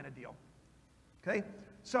shady kind of deal. Okay?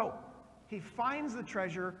 So, he finds the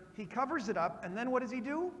treasure, he covers it up, and then what does he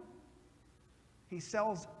do? He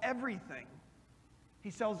sells everything. He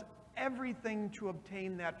sells everything to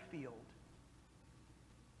obtain that field.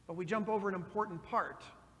 But we jump over an important part.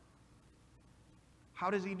 How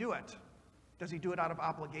does he do it? Does he do it out of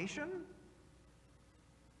obligation?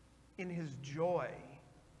 In his joy.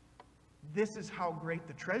 This is how great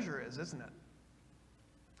the treasure is, isn't it?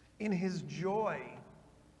 In his joy,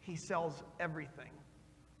 he sells everything.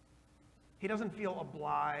 He doesn't feel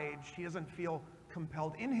obliged. He doesn't feel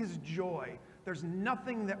compelled. In his joy, there's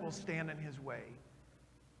nothing that will stand in his way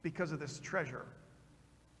because of this treasure.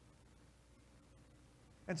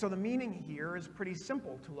 And so the meaning here is pretty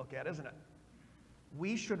simple to look at, isn't it?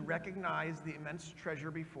 We should recognize the immense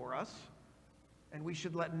treasure before us, and we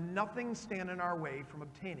should let nothing stand in our way from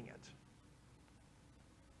obtaining it.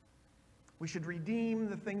 We should redeem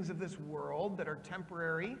the things of this world that are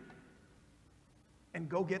temporary and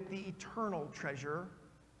go get the eternal treasure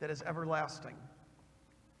that is everlasting.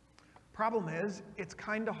 Problem is, it's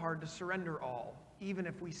kind of hard to surrender all, even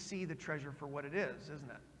if we see the treasure for what it is, isn't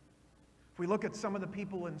it? If we look at some of the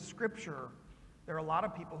people in Scripture, there are a lot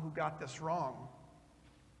of people who got this wrong.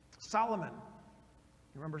 Solomon.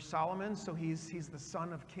 You remember Solomon? So he's the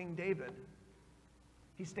son of King David.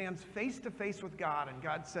 He stands face to face with God, and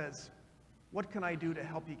God says, "What can I do to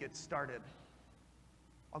help you get started?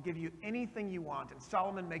 I'll give you anything you want." And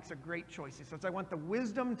Solomon makes a great choice. He says, "I want the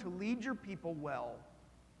wisdom to lead your people well."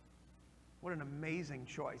 What an amazing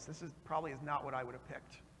choice. This is probably not what I would have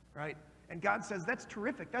picked, right? And God says, "That's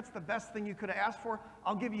terrific. That's the best thing you could have asked for.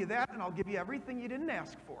 I'll give you that, and I'll give you everything you didn't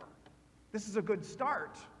ask for." This is a good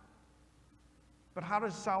start. But how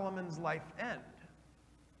does Solomon's life end?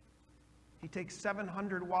 He takes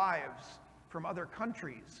 700 wives from other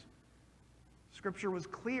countries. Scripture was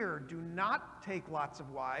clear: do not take lots of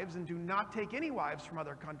wives, and do not take any wives from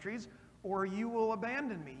other countries, or you will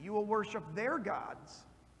abandon me. You will worship their gods.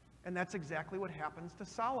 And that's exactly what happens to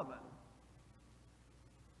Solomon.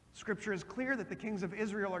 Scripture is clear that the kings of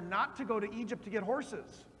Israel are not to go to Egypt to get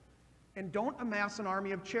horses. And don't amass an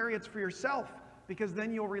army of chariots for yourself, because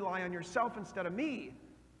then you'll rely on yourself instead of me.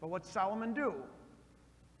 But what's Solomon do?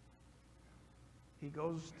 He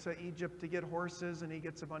goes to Egypt to get horses, and he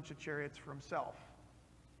gets a bunch of chariots for himself.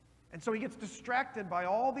 And so he gets distracted by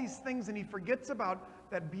all these things, and he forgets about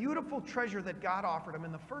that beautiful treasure that God offered him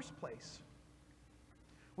in the first place.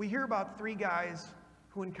 We hear about 3 guys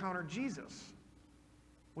who encountered Jesus.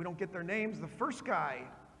 We don't get their names. The first guy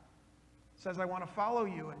says, "I want to follow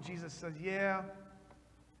you." And Jesus says, "Yeah,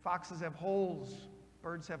 foxes have holes,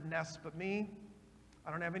 birds have nests, but me, I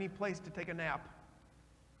don't have any place to take a nap."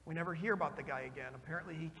 We never hear about the guy again.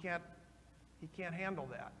 Apparently he can't handle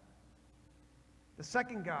that. The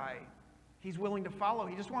second guy, he's willing to follow.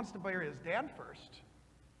 He just wants to bury his dad first.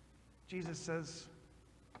 Jesus says,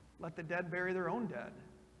 "Let the dead bury their own dead.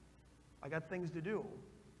 I got things to do."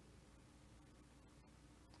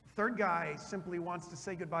 The third guy simply wants to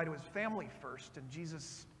say goodbye to his family first, and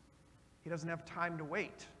Jesus, he doesn't have time to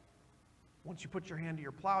wait. Once you put your hand to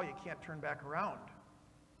your plow, you can't turn back around.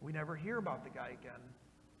 We never hear about the guy again.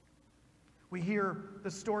 We hear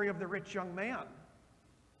the story of the rich young man.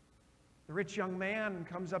 The rich young man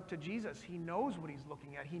comes up to Jesus. He knows what he's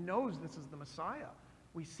looking at. He knows this is the Messiah.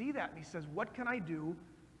 We see that, and he says, "What can I do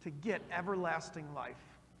to get everlasting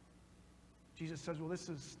life?" Jesus says, "Well, this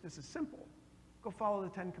is simple. Go follow the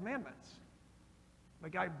 10 Commandments." The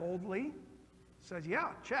guy boldly says,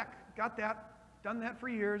 "Yeah, check. Got that. Done that for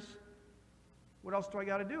years. What else do I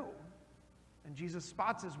got to do?" And Jesus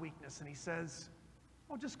spots his weakness, and he says,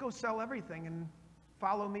 "Oh, just go sell everything and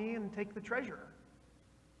follow me and take the treasure."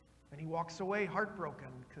 And he walks away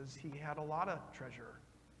heartbroken because he had a lot of treasure.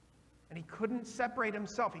 And he couldn't separate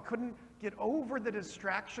himself. He couldn't get over the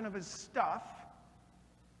distraction of his stuff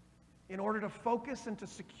in order to focus and to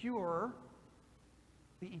secure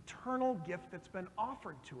the eternal gift that's been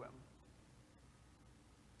offered to him.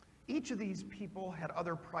 Each of these people had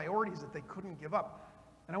other priorities that they couldn't give up.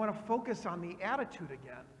 And I want to focus on the attitude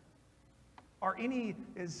again.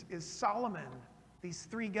 Is Solomon, these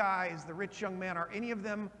 3 guys, the rich young man, are any of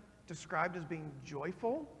them described as being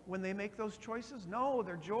joyful when they make those choices? No,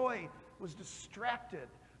 their joy was distracted.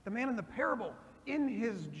 The man in the parable, in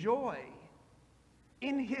his joy,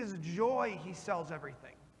 he sells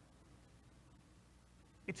everything.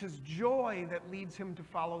 It's his joy that leads him to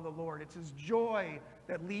follow the Lord. It's his joy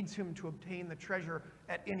that leads him to obtain the treasure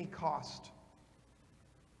at any cost.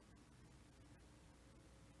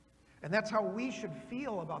 And that's how we should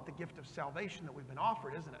feel about the gift of salvation that we've been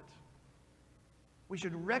offered, isn't it? We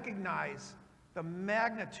should recognize the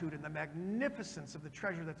magnitude and the magnificence of the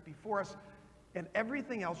treasure that's before us, and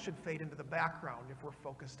everything else should fade into the background if we're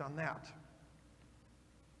focused on that.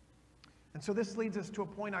 And so this leads us to a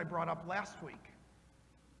point I brought up last week,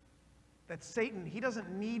 that Satan, he doesn't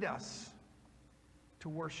need us to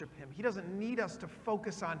worship him. He doesn't need us to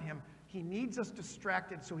focus on him. He needs us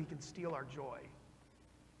distracted so he can steal our joy.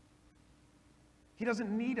 He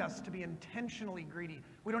doesn't need us to be intentionally greedy.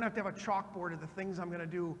 We don't have to have a chalkboard of the things I'm going to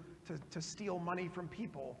do to steal money from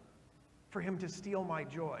people for him to steal my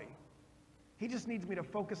joy. He just needs me to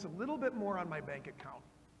focus a little bit more on my bank account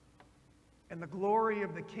and the glory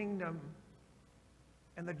of the kingdom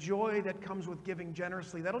and the joy that comes with giving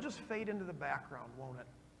generously. That'll just fade into the background, won't it?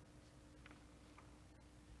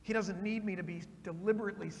 He doesn't need me to be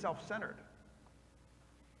deliberately self-centered.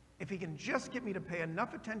 If he can just get me to pay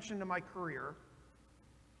enough attention to my career,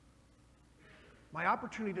 my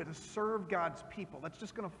opportunity to serve God's people, that's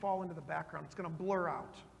just going to fall into the background. It's going to blur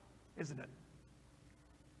out, isn't it?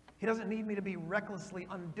 He doesn't need me to be recklessly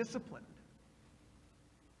undisciplined.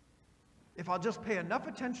 If I'll just pay enough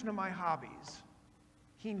attention to my hobbies,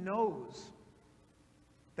 he knows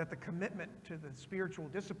that the commitment to the spiritual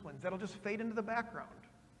disciplines, that'll just fade into the background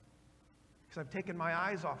because I've taken my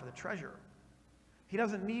eyes off of the treasure. He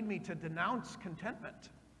doesn't need me to denounce contentment.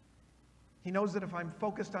 He knows that if I'm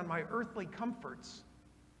focused on my earthly comforts,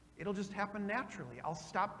 it'll just happen naturally. I'll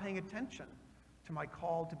stop paying attention to my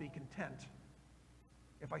call to be content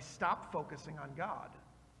if I stop focusing on God.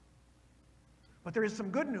 But there is some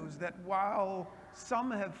good news that while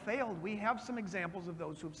some have failed, we have some examples of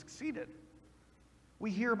those who have succeeded. We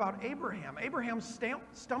hear about Abraham. Abraham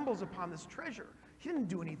stumbles upon this treasure. He didn't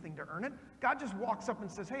do anything to earn it. God just walks up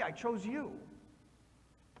and says, hey, I chose you.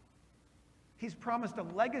 He's promised a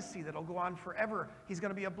legacy that'll go on forever. He's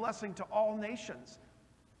going to be a blessing to all nations.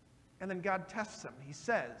 And then God tests him. He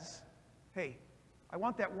says, hey, I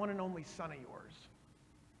want that one and only son of yours.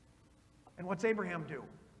 And what's Abraham do?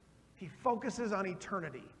 He focuses on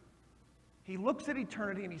eternity. He looks at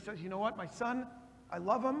eternity and he says, you know what, my son, I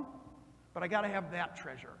love him, but I got to have that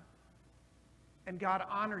treasure. And God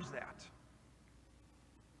honors that.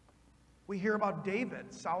 We hear about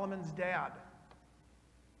David, Solomon's dad.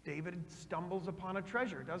 David stumbles upon a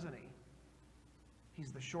treasure, doesn't he?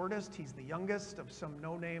 He's the shortest, he's the youngest of some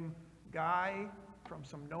no-name guy from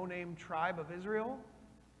some no-name tribe of Israel,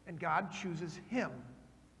 and God chooses him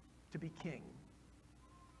to be king.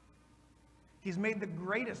 He's made the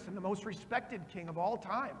greatest and the most respected king of all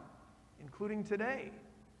time, including today.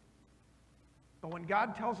 But when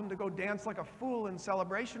God tells him to go dance like a fool in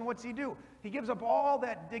celebration, what's he do? He gives up all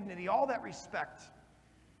that dignity, all that respect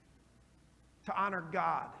to honor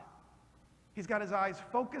God. He's got his eyes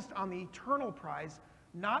focused on the eternal prize,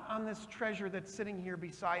 not on this treasure that's sitting here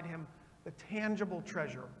beside him, the tangible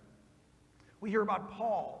treasure. We hear about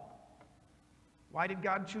Paul. Why did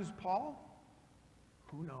God choose Paul?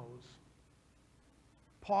 Who knows?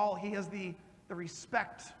 Paul, he has the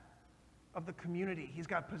respect of the community. He's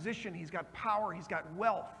got position, he's got power, he's got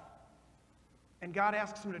wealth. And God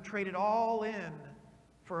asks him to trade it all in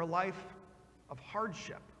for a life of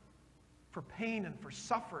hardship, for pain and for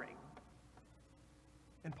suffering.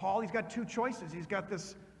 And Paul, he's got two choices. He's got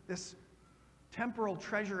this temporal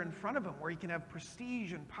treasure in front of him where he can have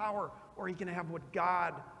prestige and power, or he can have what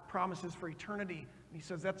God promises for eternity. And he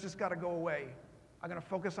says, that's just got to go away. I'm going to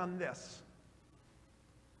focus on this.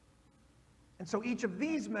 And so each of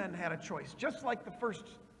these men had a choice, just like the first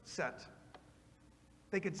set.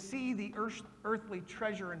 They could see the earthly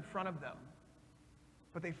treasure in front of them,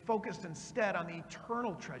 but they focused instead on the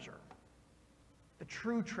eternal treasure, the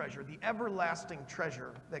true treasure, the everlasting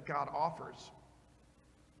treasure that God offers.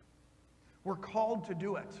 We're called to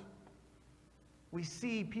do it. We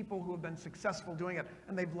see people who have been successful doing it,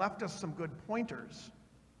 and they've left us some good pointers.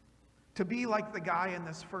 To be like the guy in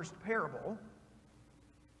this first parable,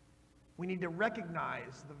 we need to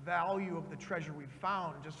recognize the value of the treasure we've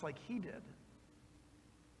found, just like he did.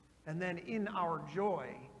 And then in our joy,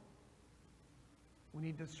 we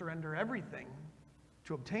need to surrender everything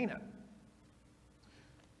to obtain it.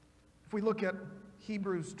 If we look at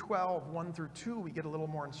Hebrews 12, 1 through 2, we get a little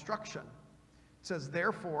more instruction. It says,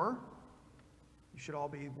 therefore, you should all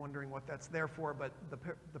be wondering what that's there for, but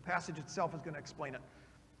the passage itself is going to explain it.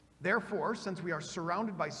 Therefore, since we are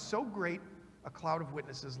surrounded by so great a cloud of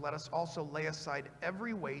witnesses, let us also lay aside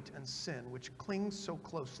every weight and sin which clings so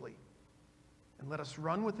closely, and let us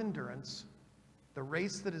run with endurance the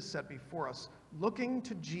race that is set before us, looking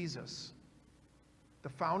to Jesus, the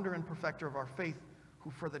founder and perfecter of our faith,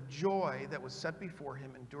 who for the joy that was set before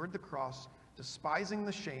him endured the cross, despising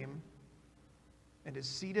the shame, and is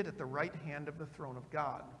seated at the right hand of the throne of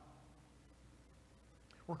God.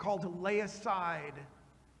 We're called to lay aside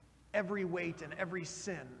every weight and every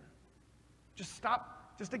sin. Just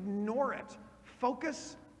stop, just ignore it.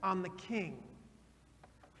 Focus on the King.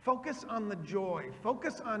 Focus on the joy.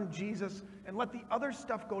 Focus on Jesus, and let the other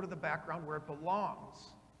stuff go to the background where it belongs.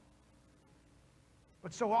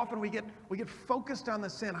 But so often we get focused on the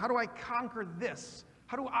sin. How do I conquer this?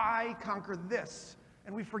 How do I conquer this?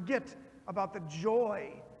 And we forget about the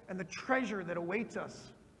joy and the treasure that awaits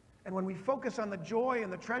us. And when we focus on the joy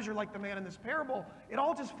and the treasure like the man in this parable, it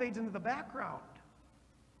all just fades into the background.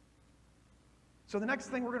 So the next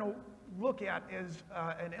thing we're going to look at is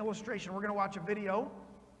an illustration. We're going to watch a video.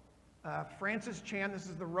 Francis Chan, this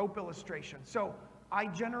is the rope illustration. So I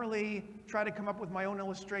generally try to come up with my own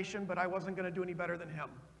illustration, but I wasn't going to do any better than him.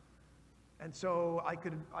 And so I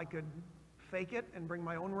could fake it and bring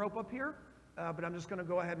my own rope up here, but I'm just going to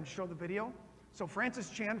go ahead and show the video. So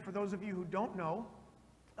Francis Chan, for those of you who don't know,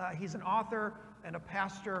 he's an author and a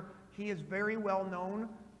pastor. He is very well known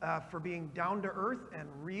for being down to earth and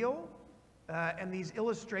real, and these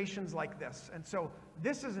illustrations like this. And so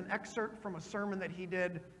this is an excerpt from a sermon that he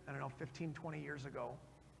did, I don't know, 15, 20 years ago,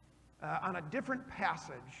 on a different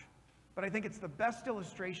passage. But I think it's the best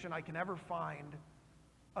illustration I can ever find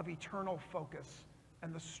of eternal focus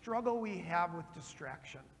and the struggle we have with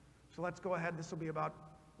distraction. So let's go ahead. This will be about,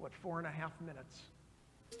 4.5 minutes.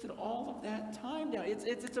 All of that time down.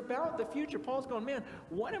 It's about the future. Paul's going, man,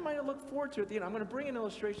 what am I to look forward to at the end? I'm going to bring an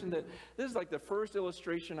illustration that, this is like the first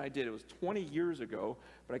illustration I did. It was 20 years ago,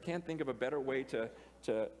 but I can't think of a better way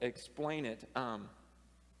to explain it. I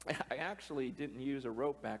actually didn't use a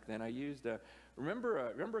rope back then. I used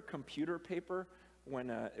remember computer paper when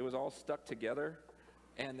it was all stuck together?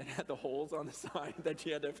 And it had the holes on the side that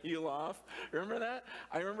you had to peel off. Remember that?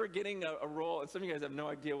 I remember getting a roll, and some of you guys have no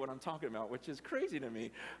idea what I'm talking about, which is crazy to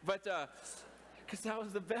me. But because that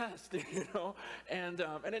was the best, you know. And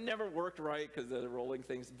it never worked right because of the rolling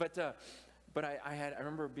things. But I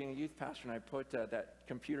remember being a youth pastor, and I put that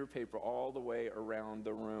computer paper all the way around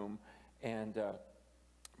the room. And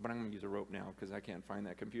but I'm going to use a rope now because I can't find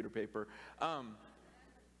that computer paper.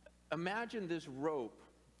 Imagine this rope.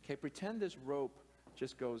 Okay, pretend this rope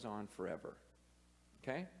just goes on forever,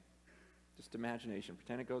 okay? Just imagination.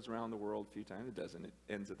 Pretend it goes around the world a few times. It doesn't. It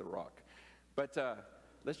ends at the rock. But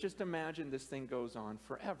let's just imagine this thing goes on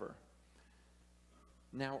forever.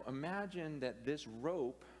 Now imagine that this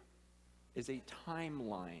rope is a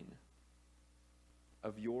timeline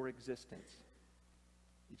of your existence.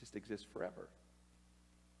 You just exist forever.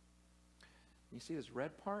 You see this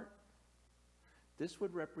red part? This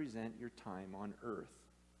would represent your time on earth.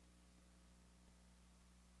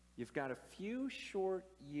 You've got a few short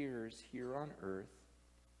years here on earth,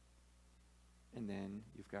 and then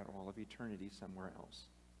you've got all of eternity somewhere else.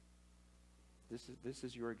 This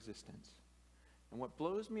is your existence. And what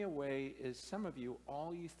blows me away is some of you,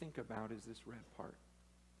 all you think about is this red part.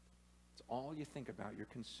 It's all you think about. You're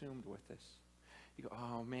consumed with this. You go,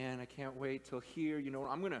 oh man, I can't wait till here. You know,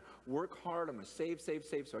 I'm going to work hard. I'm going to save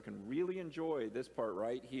so I can really enjoy this part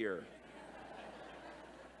right here.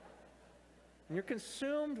 And you're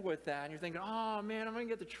consumed with that, and you're thinking, oh man, am I going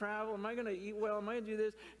to get to travel? Am I going to eat well? Am I going to do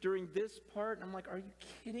this during this part? And I'm like, are you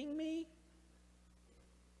kidding me?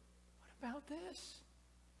 What about this?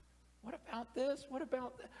 What about this?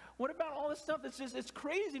 What about all this stuff? It's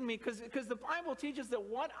crazy to me because the Bible teaches that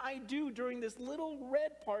what I do during this little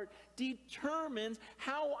red part determines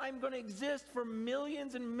how I'm going to exist for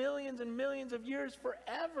millions and millions and millions of years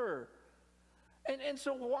forever. And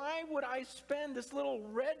so why would I spend this little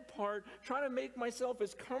red part trying to make myself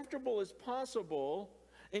as comfortable as possible,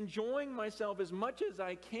 enjoying myself as much as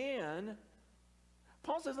I can?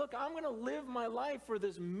 Paul says, look, I'm going to live my life for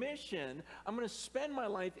this mission. I'm going to spend my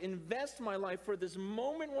life, invest my life for this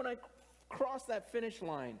moment when I cross that finish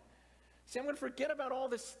line. See, I'm going to forget about all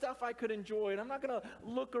this stuff I could enjoy, and I'm not going to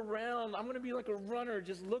look around. I'm going to be like a runner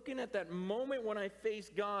just looking at that moment when I face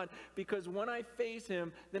God, because when I face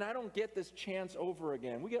him, then I don't get this chance over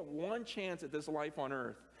again. We get one chance at this life on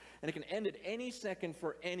earth, and it can end at any second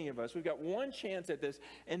for any of us. We've got one chance at this,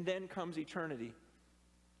 and then comes eternity.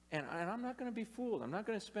 And I'm not going to be fooled. I'm not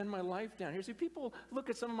going to spend my life down here. See, people look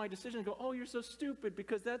at some of my decisions and go, oh, you're so stupid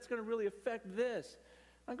because that's going to really affect this.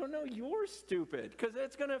 I go, no, you're stupid because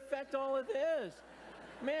it's going to affect all of this.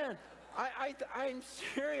 Man, I'm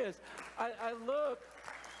serious. I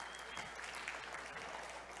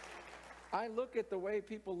look at the way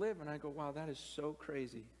people live and I go, wow, that is so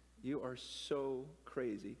crazy. You are so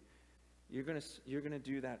crazy. You're going to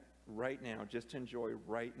do that right now, just to enjoy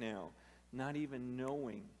right now, not even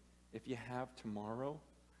knowing if you have tomorrow,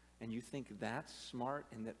 and you think that's smart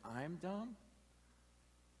and that I'm dumb?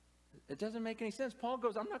 It doesn't make any sense. Paul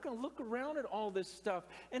goes, I'm not going to look around at all this stuff.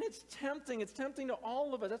 And it's tempting. It's tempting to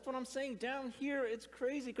all of us. That's what I'm saying. Down here, it's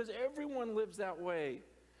crazy because everyone lives that way.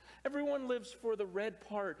 Everyone lives for the red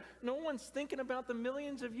part. No one's thinking about the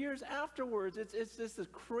millions of years afterwards. It's just this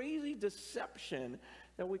crazy deception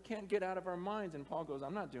that we can't get out of our minds. And Paul goes,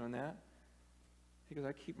 I'm not doing that. He goes,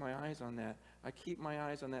 I keep my eyes on that. I keep my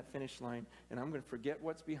eyes on that finish line, and I'm going to forget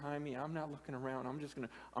what's behind me. I'm not looking around.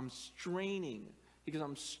 I'm straining. He goes,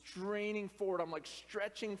 I'm straining forward. I'm like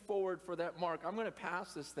stretching forward for that mark. I'm going to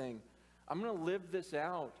pass this thing. I'm going to live this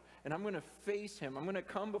out, and I'm going to face him. I'm going to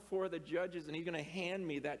come before the judges, and he's going to hand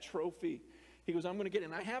me that trophy. He goes, I'm going to get it.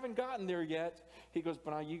 And I haven't gotten there yet. He goes,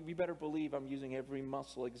 but you better believe I'm using every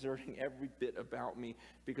muscle, exerting every bit about me,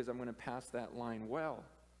 because I'm going to pass that line well.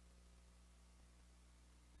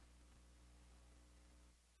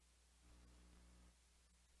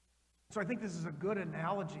 So I think this is a good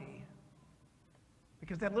analogy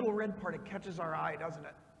because that little red part, it catches our eye, doesn't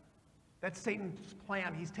it? That's Satan's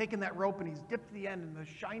plan. He's taken that rope and he's dipped the end in the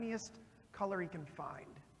shiniest color he can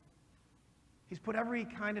find. He's put every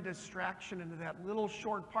kind of distraction into that little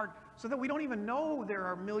short part so that we don't even know there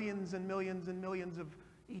are millions and millions and millions of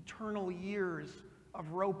eternal years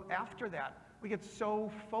of rope after that. We get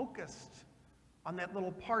so focused on that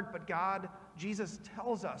little part, but Jesus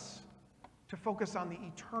tells us to focus on the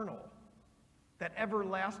eternal. That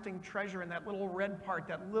everlasting treasure and that little red part,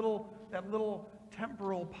 that little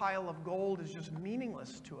temporal pile of gold is just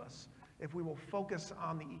meaningless to us if we will focus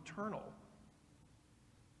on the eternal.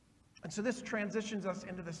 And so this transitions us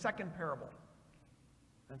into the second parable.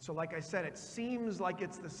 And so like I said, it seems like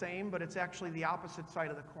it's the same, but it's actually the opposite side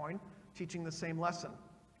of the coin, teaching the same lesson.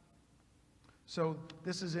 So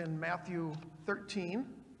this is in Matthew 13,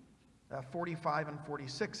 45 and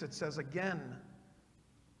 46. It says, again,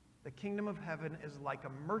 the kingdom of heaven is like a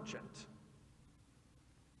merchant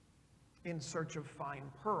in search of fine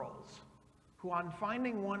pearls, who on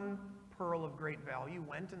finding one pearl of great value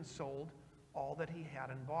went and sold all that he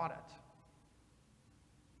had and bought it.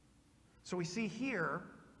 So we see here,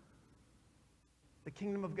 the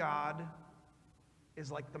kingdom of God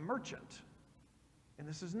is like the merchant, and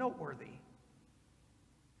this is noteworthy.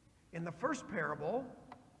 In the first parable,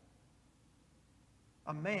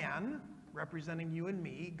 a man, representing you and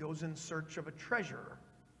me, goes in search of a treasure,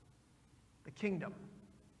 the kingdom.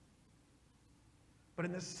 But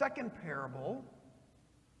in the second parable,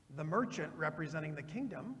 the merchant, representing the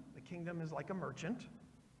kingdom is like a merchant,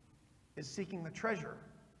 is seeking the treasure.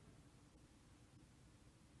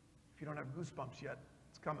 If you don't have goosebumps yet,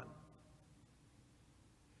 it's coming.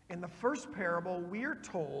 In the first parable, we're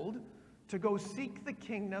told to go seek the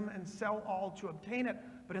kingdom and sell all to obtain it.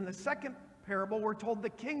 But in the second parable, we're told the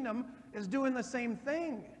kingdom is doing the same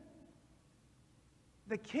thing.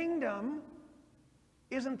 The kingdom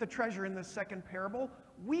isn't the treasure in the second parable.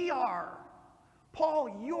 We are.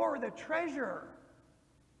 Paul, you're the treasure.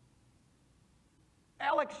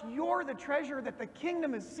 Alex, you're the treasure that the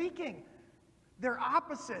kingdom is seeking. They're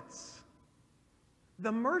opposites.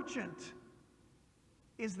 The merchant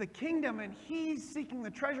is the kingdom, and he's seeking the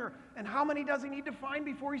treasure. And how many does he need to find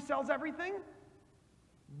before he sells everything?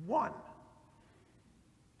 One.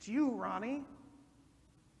 It's you, Ronnie.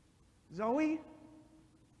 Zoe.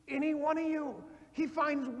 Any one of you. He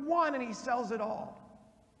finds one and he sells it all.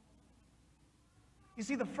 You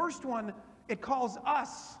see, the first one, it calls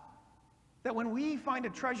us that when we find a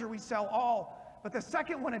treasure, we sell all. But the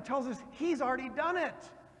second one, it tells us he's already done it.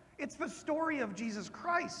 It's the story of Jesus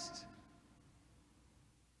Christ.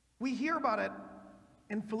 We hear about it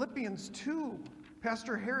in Philippians 2.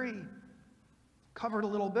 Pastor Harry covered a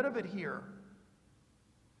little bit of it here.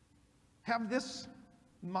 Have this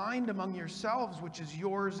mind among yourselves, which is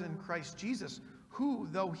yours in Christ Jesus, who,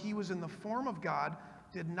 though he was in the form of God,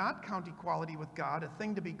 did not count equality with God a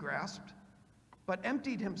thing to be grasped, but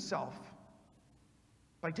emptied himself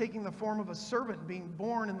by taking the form of a servant, being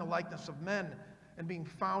born in the likeness of men, and being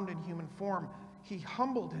found in human form. He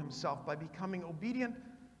humbled himself by becoming obedient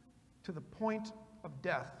to the point of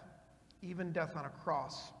death, even death on a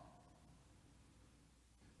cross.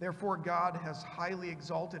 Therefore, God has highly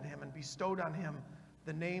exalted him and bestowed on him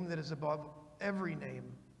the name that is above every name,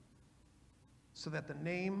 so that the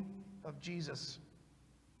name of Jesus,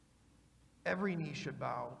 every knee should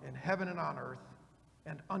bow in heaven and on earth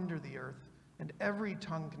and under the earth, and every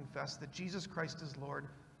tongue confess that Jesus Christ is Lord,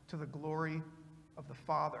 to the glory of the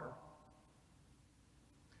Father.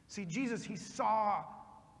 See, Jesus, he saw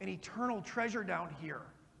an eternal treasure down here.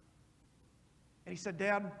 And he said,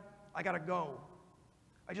 Dad, I got to go.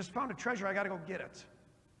 I just found a treasure. I got to go get it.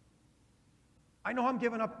 I know I'm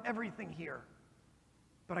giving up everything here,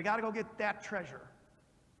 but I got to go get that treasure.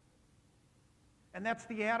 And that's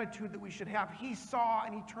the attitude that we should have. He saw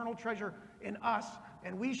an eternal treasure in us,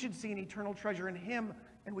 and we should see an eternal treasure in him,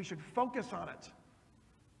 and we should focus on it.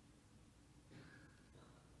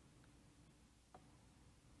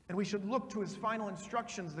 And we should look to his final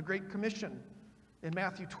instructions, the Great Commission in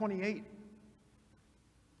Matthew 28.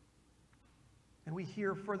 And we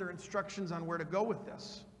hear further instructions on where to go with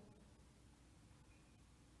this.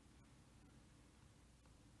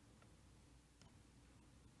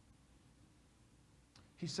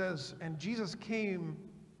 He says, and Jesus came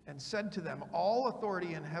and said to them, all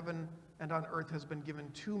authority in heaven and on earth has been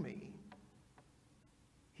given to me.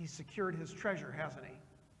 He's secured his treasure, hasn't he?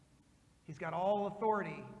 He's got all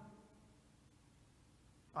authority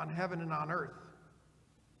on heaven and on earth.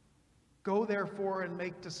 Go therefore and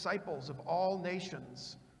make disciples of all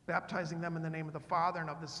nations, baptizing them in the name of the Father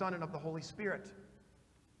and of the Son and of the Holy Spirit.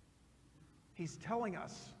 He's telling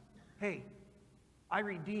us, hey, I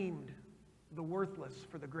redeemed the worthless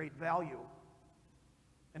for the great value.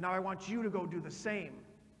 And now I want you to go do the same.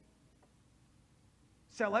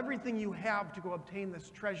 Sell everything you have to go obtain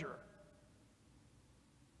this treasure.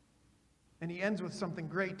 And he ends with something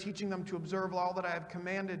great, teaching them to observe all that I have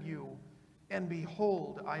commanded you. And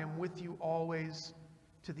behold, I am with you always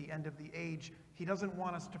to the end of the age. He doesn't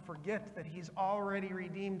want us to forget that he's already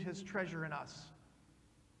redeemed his treasure in us.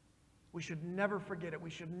 We should never forget it. We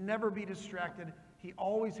should never be distracted. He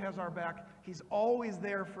always has our back. He's always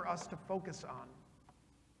there for us to focus on.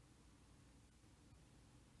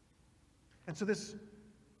 And so this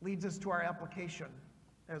leads us to our application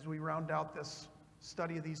as we round out this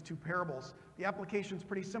study of these two parables. The application is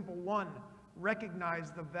pretty simple. One,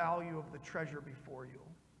 recognize the value of the treasure before you.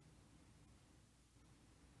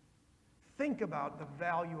 Think about the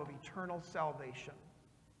value of eternal salvation.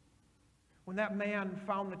 When that man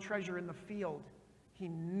found the treasure in the field, he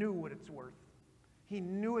knew what it's worth. He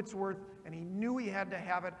knew its worth, and he knew he had to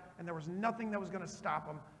have it, and there was nothing that was going to stop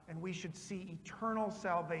him. And we should see eternal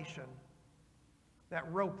salvation. That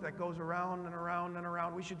rope that goes around and around and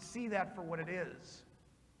around, we should see that for what it is.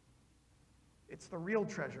 It's the real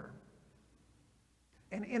treasure.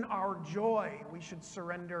 And in our joy, we should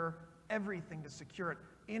surrender everything to secure it.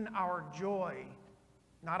 In our joy,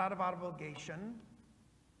 not out of obligation,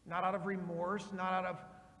 not out of remorse, not out of,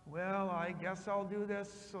 well, I guess I'll do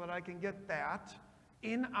this so that I can get that.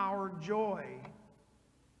 In our joy,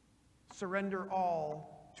 surrender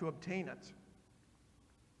all to obtain it.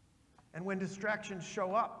 And when distractions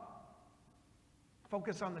show up,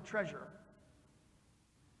 focus on the treasure.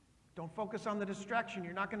 Don't focus on the distraction.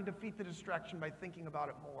 You're not going to defeat the distraction by thinking about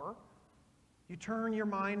it more. You turn your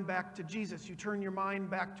mind back to Jesus. You turn your mind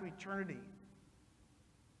back to eternity.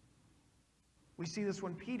 We see this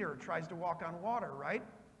when Peter tries to walk on water, right?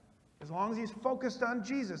 As long as he's focused on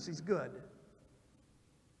Jesus, he's good.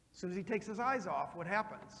 As soon as he takes his eyes off, what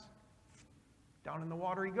happens? Down in the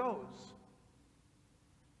water he goes.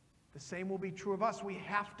 The same will be true of us. We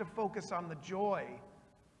have to focus on the joy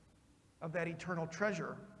of that eternal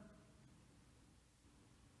treasure.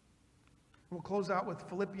 We'll close out with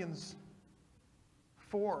Philippians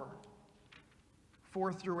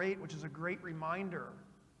 4:4-8, which is a great reminder.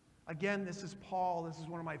 Again, this is Paul. This is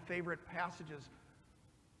one of my favorite passages.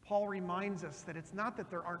 Paul reminds us that it's not that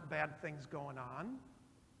there aren't bad things going on.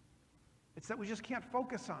 It's that we just can't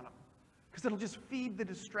focus on them because it'll just feed the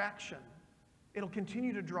distraction. It'll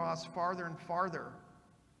continue to draw us farther and farther.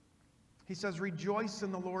 He says, rejoice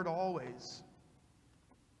in the Lord always.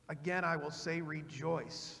 Again, I will say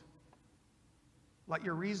rejoice. Let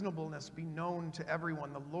your reasonableness be known to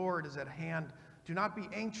everyone. The Lord is at hand. Do not be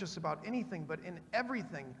anxious about anything, but in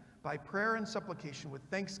everything, by prayer and supplication, with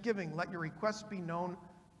thanksgiving, let your requests be known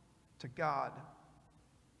to God.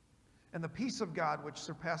 And the peace of God, which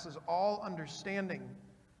surpasses all understanding,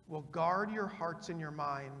 will guard your hearts and your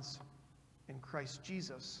minds in Christ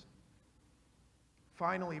Jesus.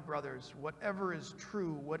 Finally, brothers, whatever is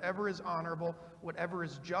true, whatever is honorable, whatever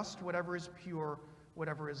is just, whatever is pure,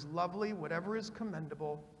 whatever is lovely, whatever is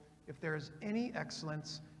commendable, if there is any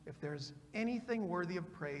excellence, if there is anything worthy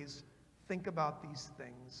of praise, think about these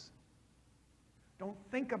things. Don't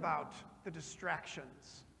think about the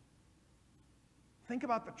distractions. Think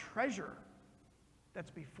about the treasure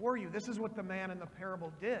that's before you. This is what the man in the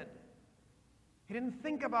parable did. He didn't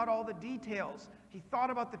think about all the details. He thought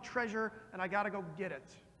about the treasure, and I got to go get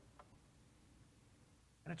it.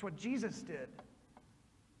 And it's what Jesus did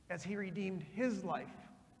as he redeemed his life,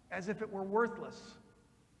 as if it were worthless,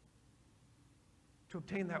 to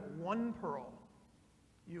obtain that one pearl,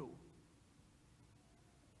 you.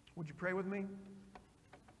 Would you pray with me?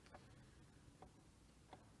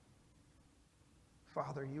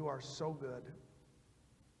 Father, you are so good.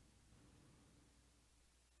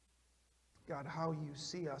 God, how you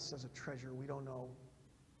see us as a treasure, we don't know.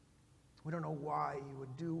 We don't know why you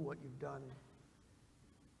would do what you've done.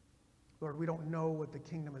 Lord, we don't know what the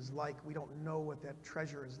kingdom is like. We don't know what that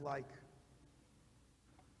treasure is like.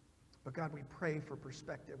 But God, we pray for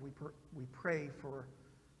perspective. We pray for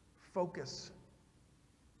focus.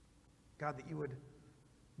 God, that you would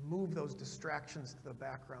move those distractions to the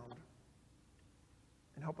background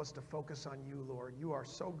and help us to focus on you, Lord. You are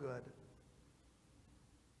so good.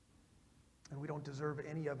 And we don't deserve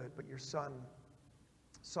any of it, but your Son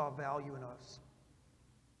saw value in us.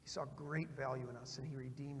 He saw great value in us, and he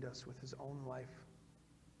redeemed us with his own life.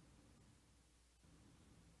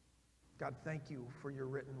 God, thank you for your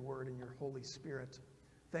written word and your Holy Spirit.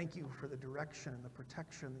 Thank you for the direction and the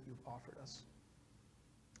protection that you've offered us.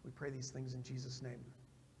 We pray these things in Jesus' name.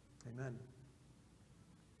 Amen.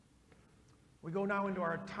 We go now into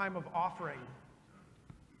our time of offering.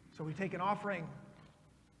 So we take an offering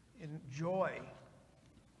in joy.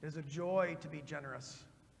 It is a joy to be generous.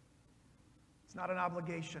 It's not an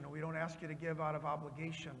obligation. We don't ask you to give out of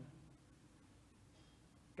obligation.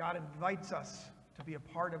 God invites us to be a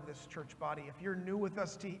part of this church body. If you're new with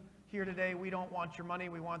us here today, we don't want your money.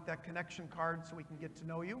 We want that connection card so we can get to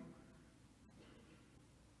know you.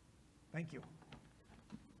 Thank you.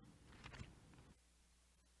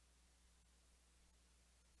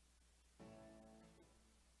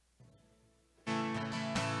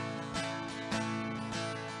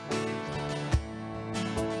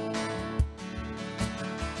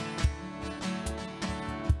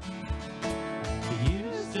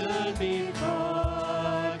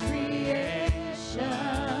 Before creation,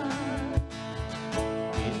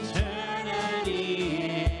 eternity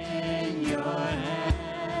in your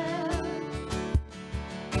hand.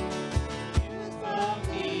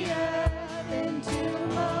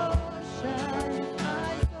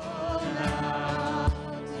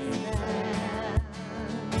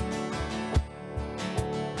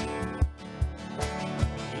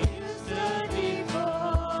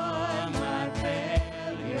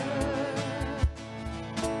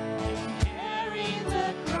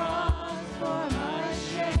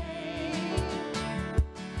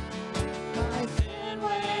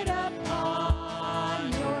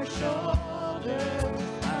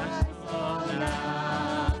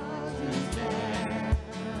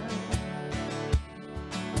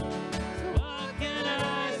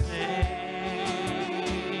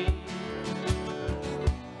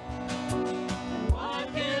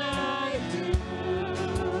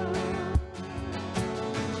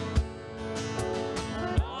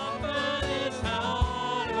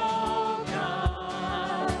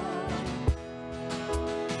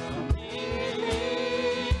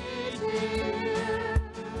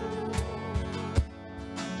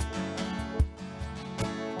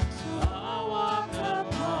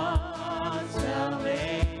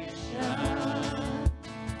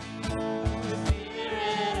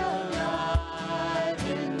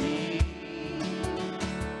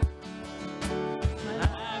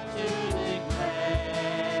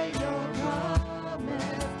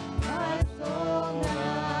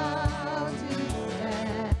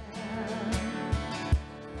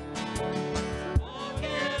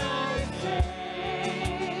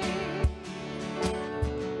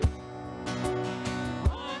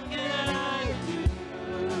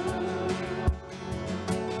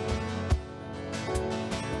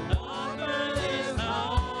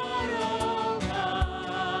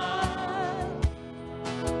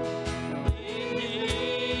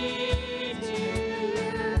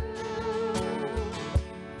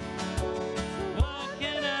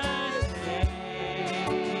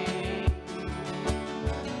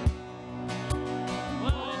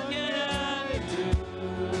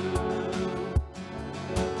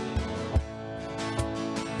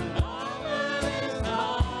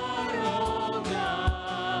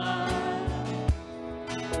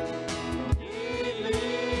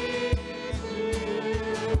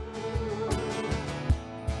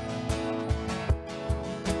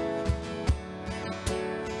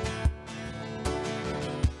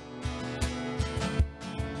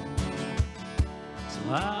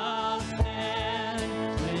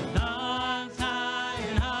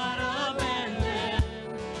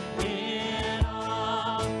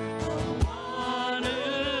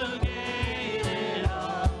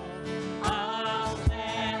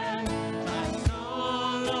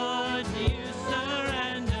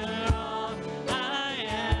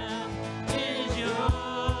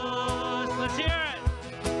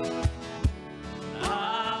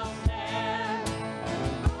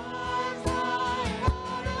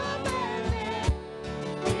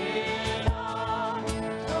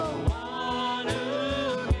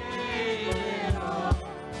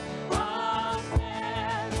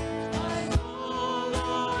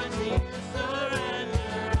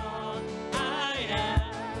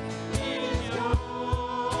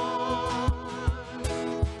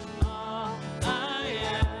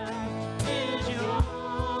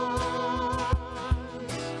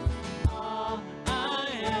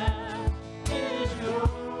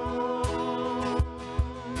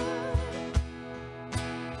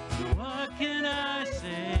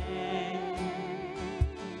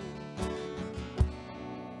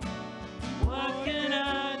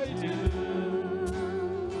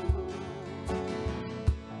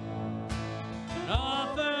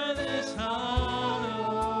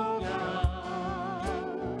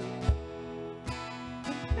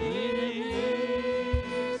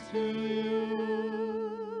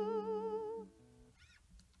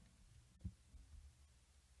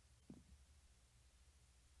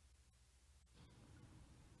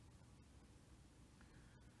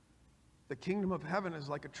 The kingdom of heaven is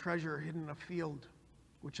like a treasure hidden in a field,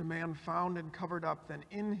 which a man found and covered up. Then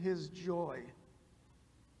in his joy,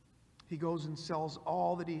 he goes and sells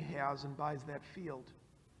all that he has and buys that field.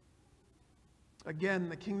 Again,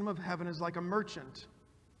 the kingdom of heaven is like a merchant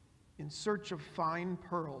in search of fine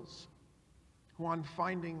pearls, who on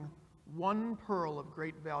finding one pearl of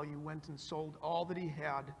great value went and sold all that he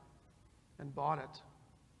had and bought it.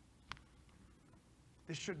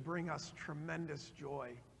 This should bring us tremendous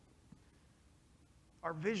joy.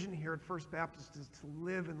 Our vision here at First Baptist is to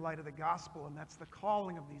live in light of the gospel, and that's the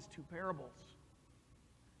calling of these two parables.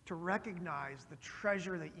 To recognize the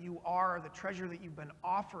treasure that you are, the treasure that you've been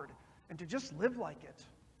offered, and to just live like it.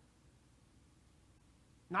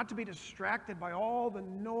 Not to be distracted by all the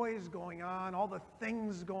noise going on, all the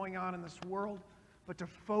things going on in this world, but to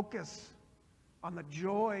focus on the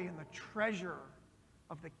joy and the treasure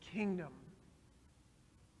of the kingdom.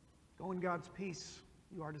 Go in God's peace.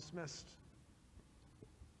 You are dismissed.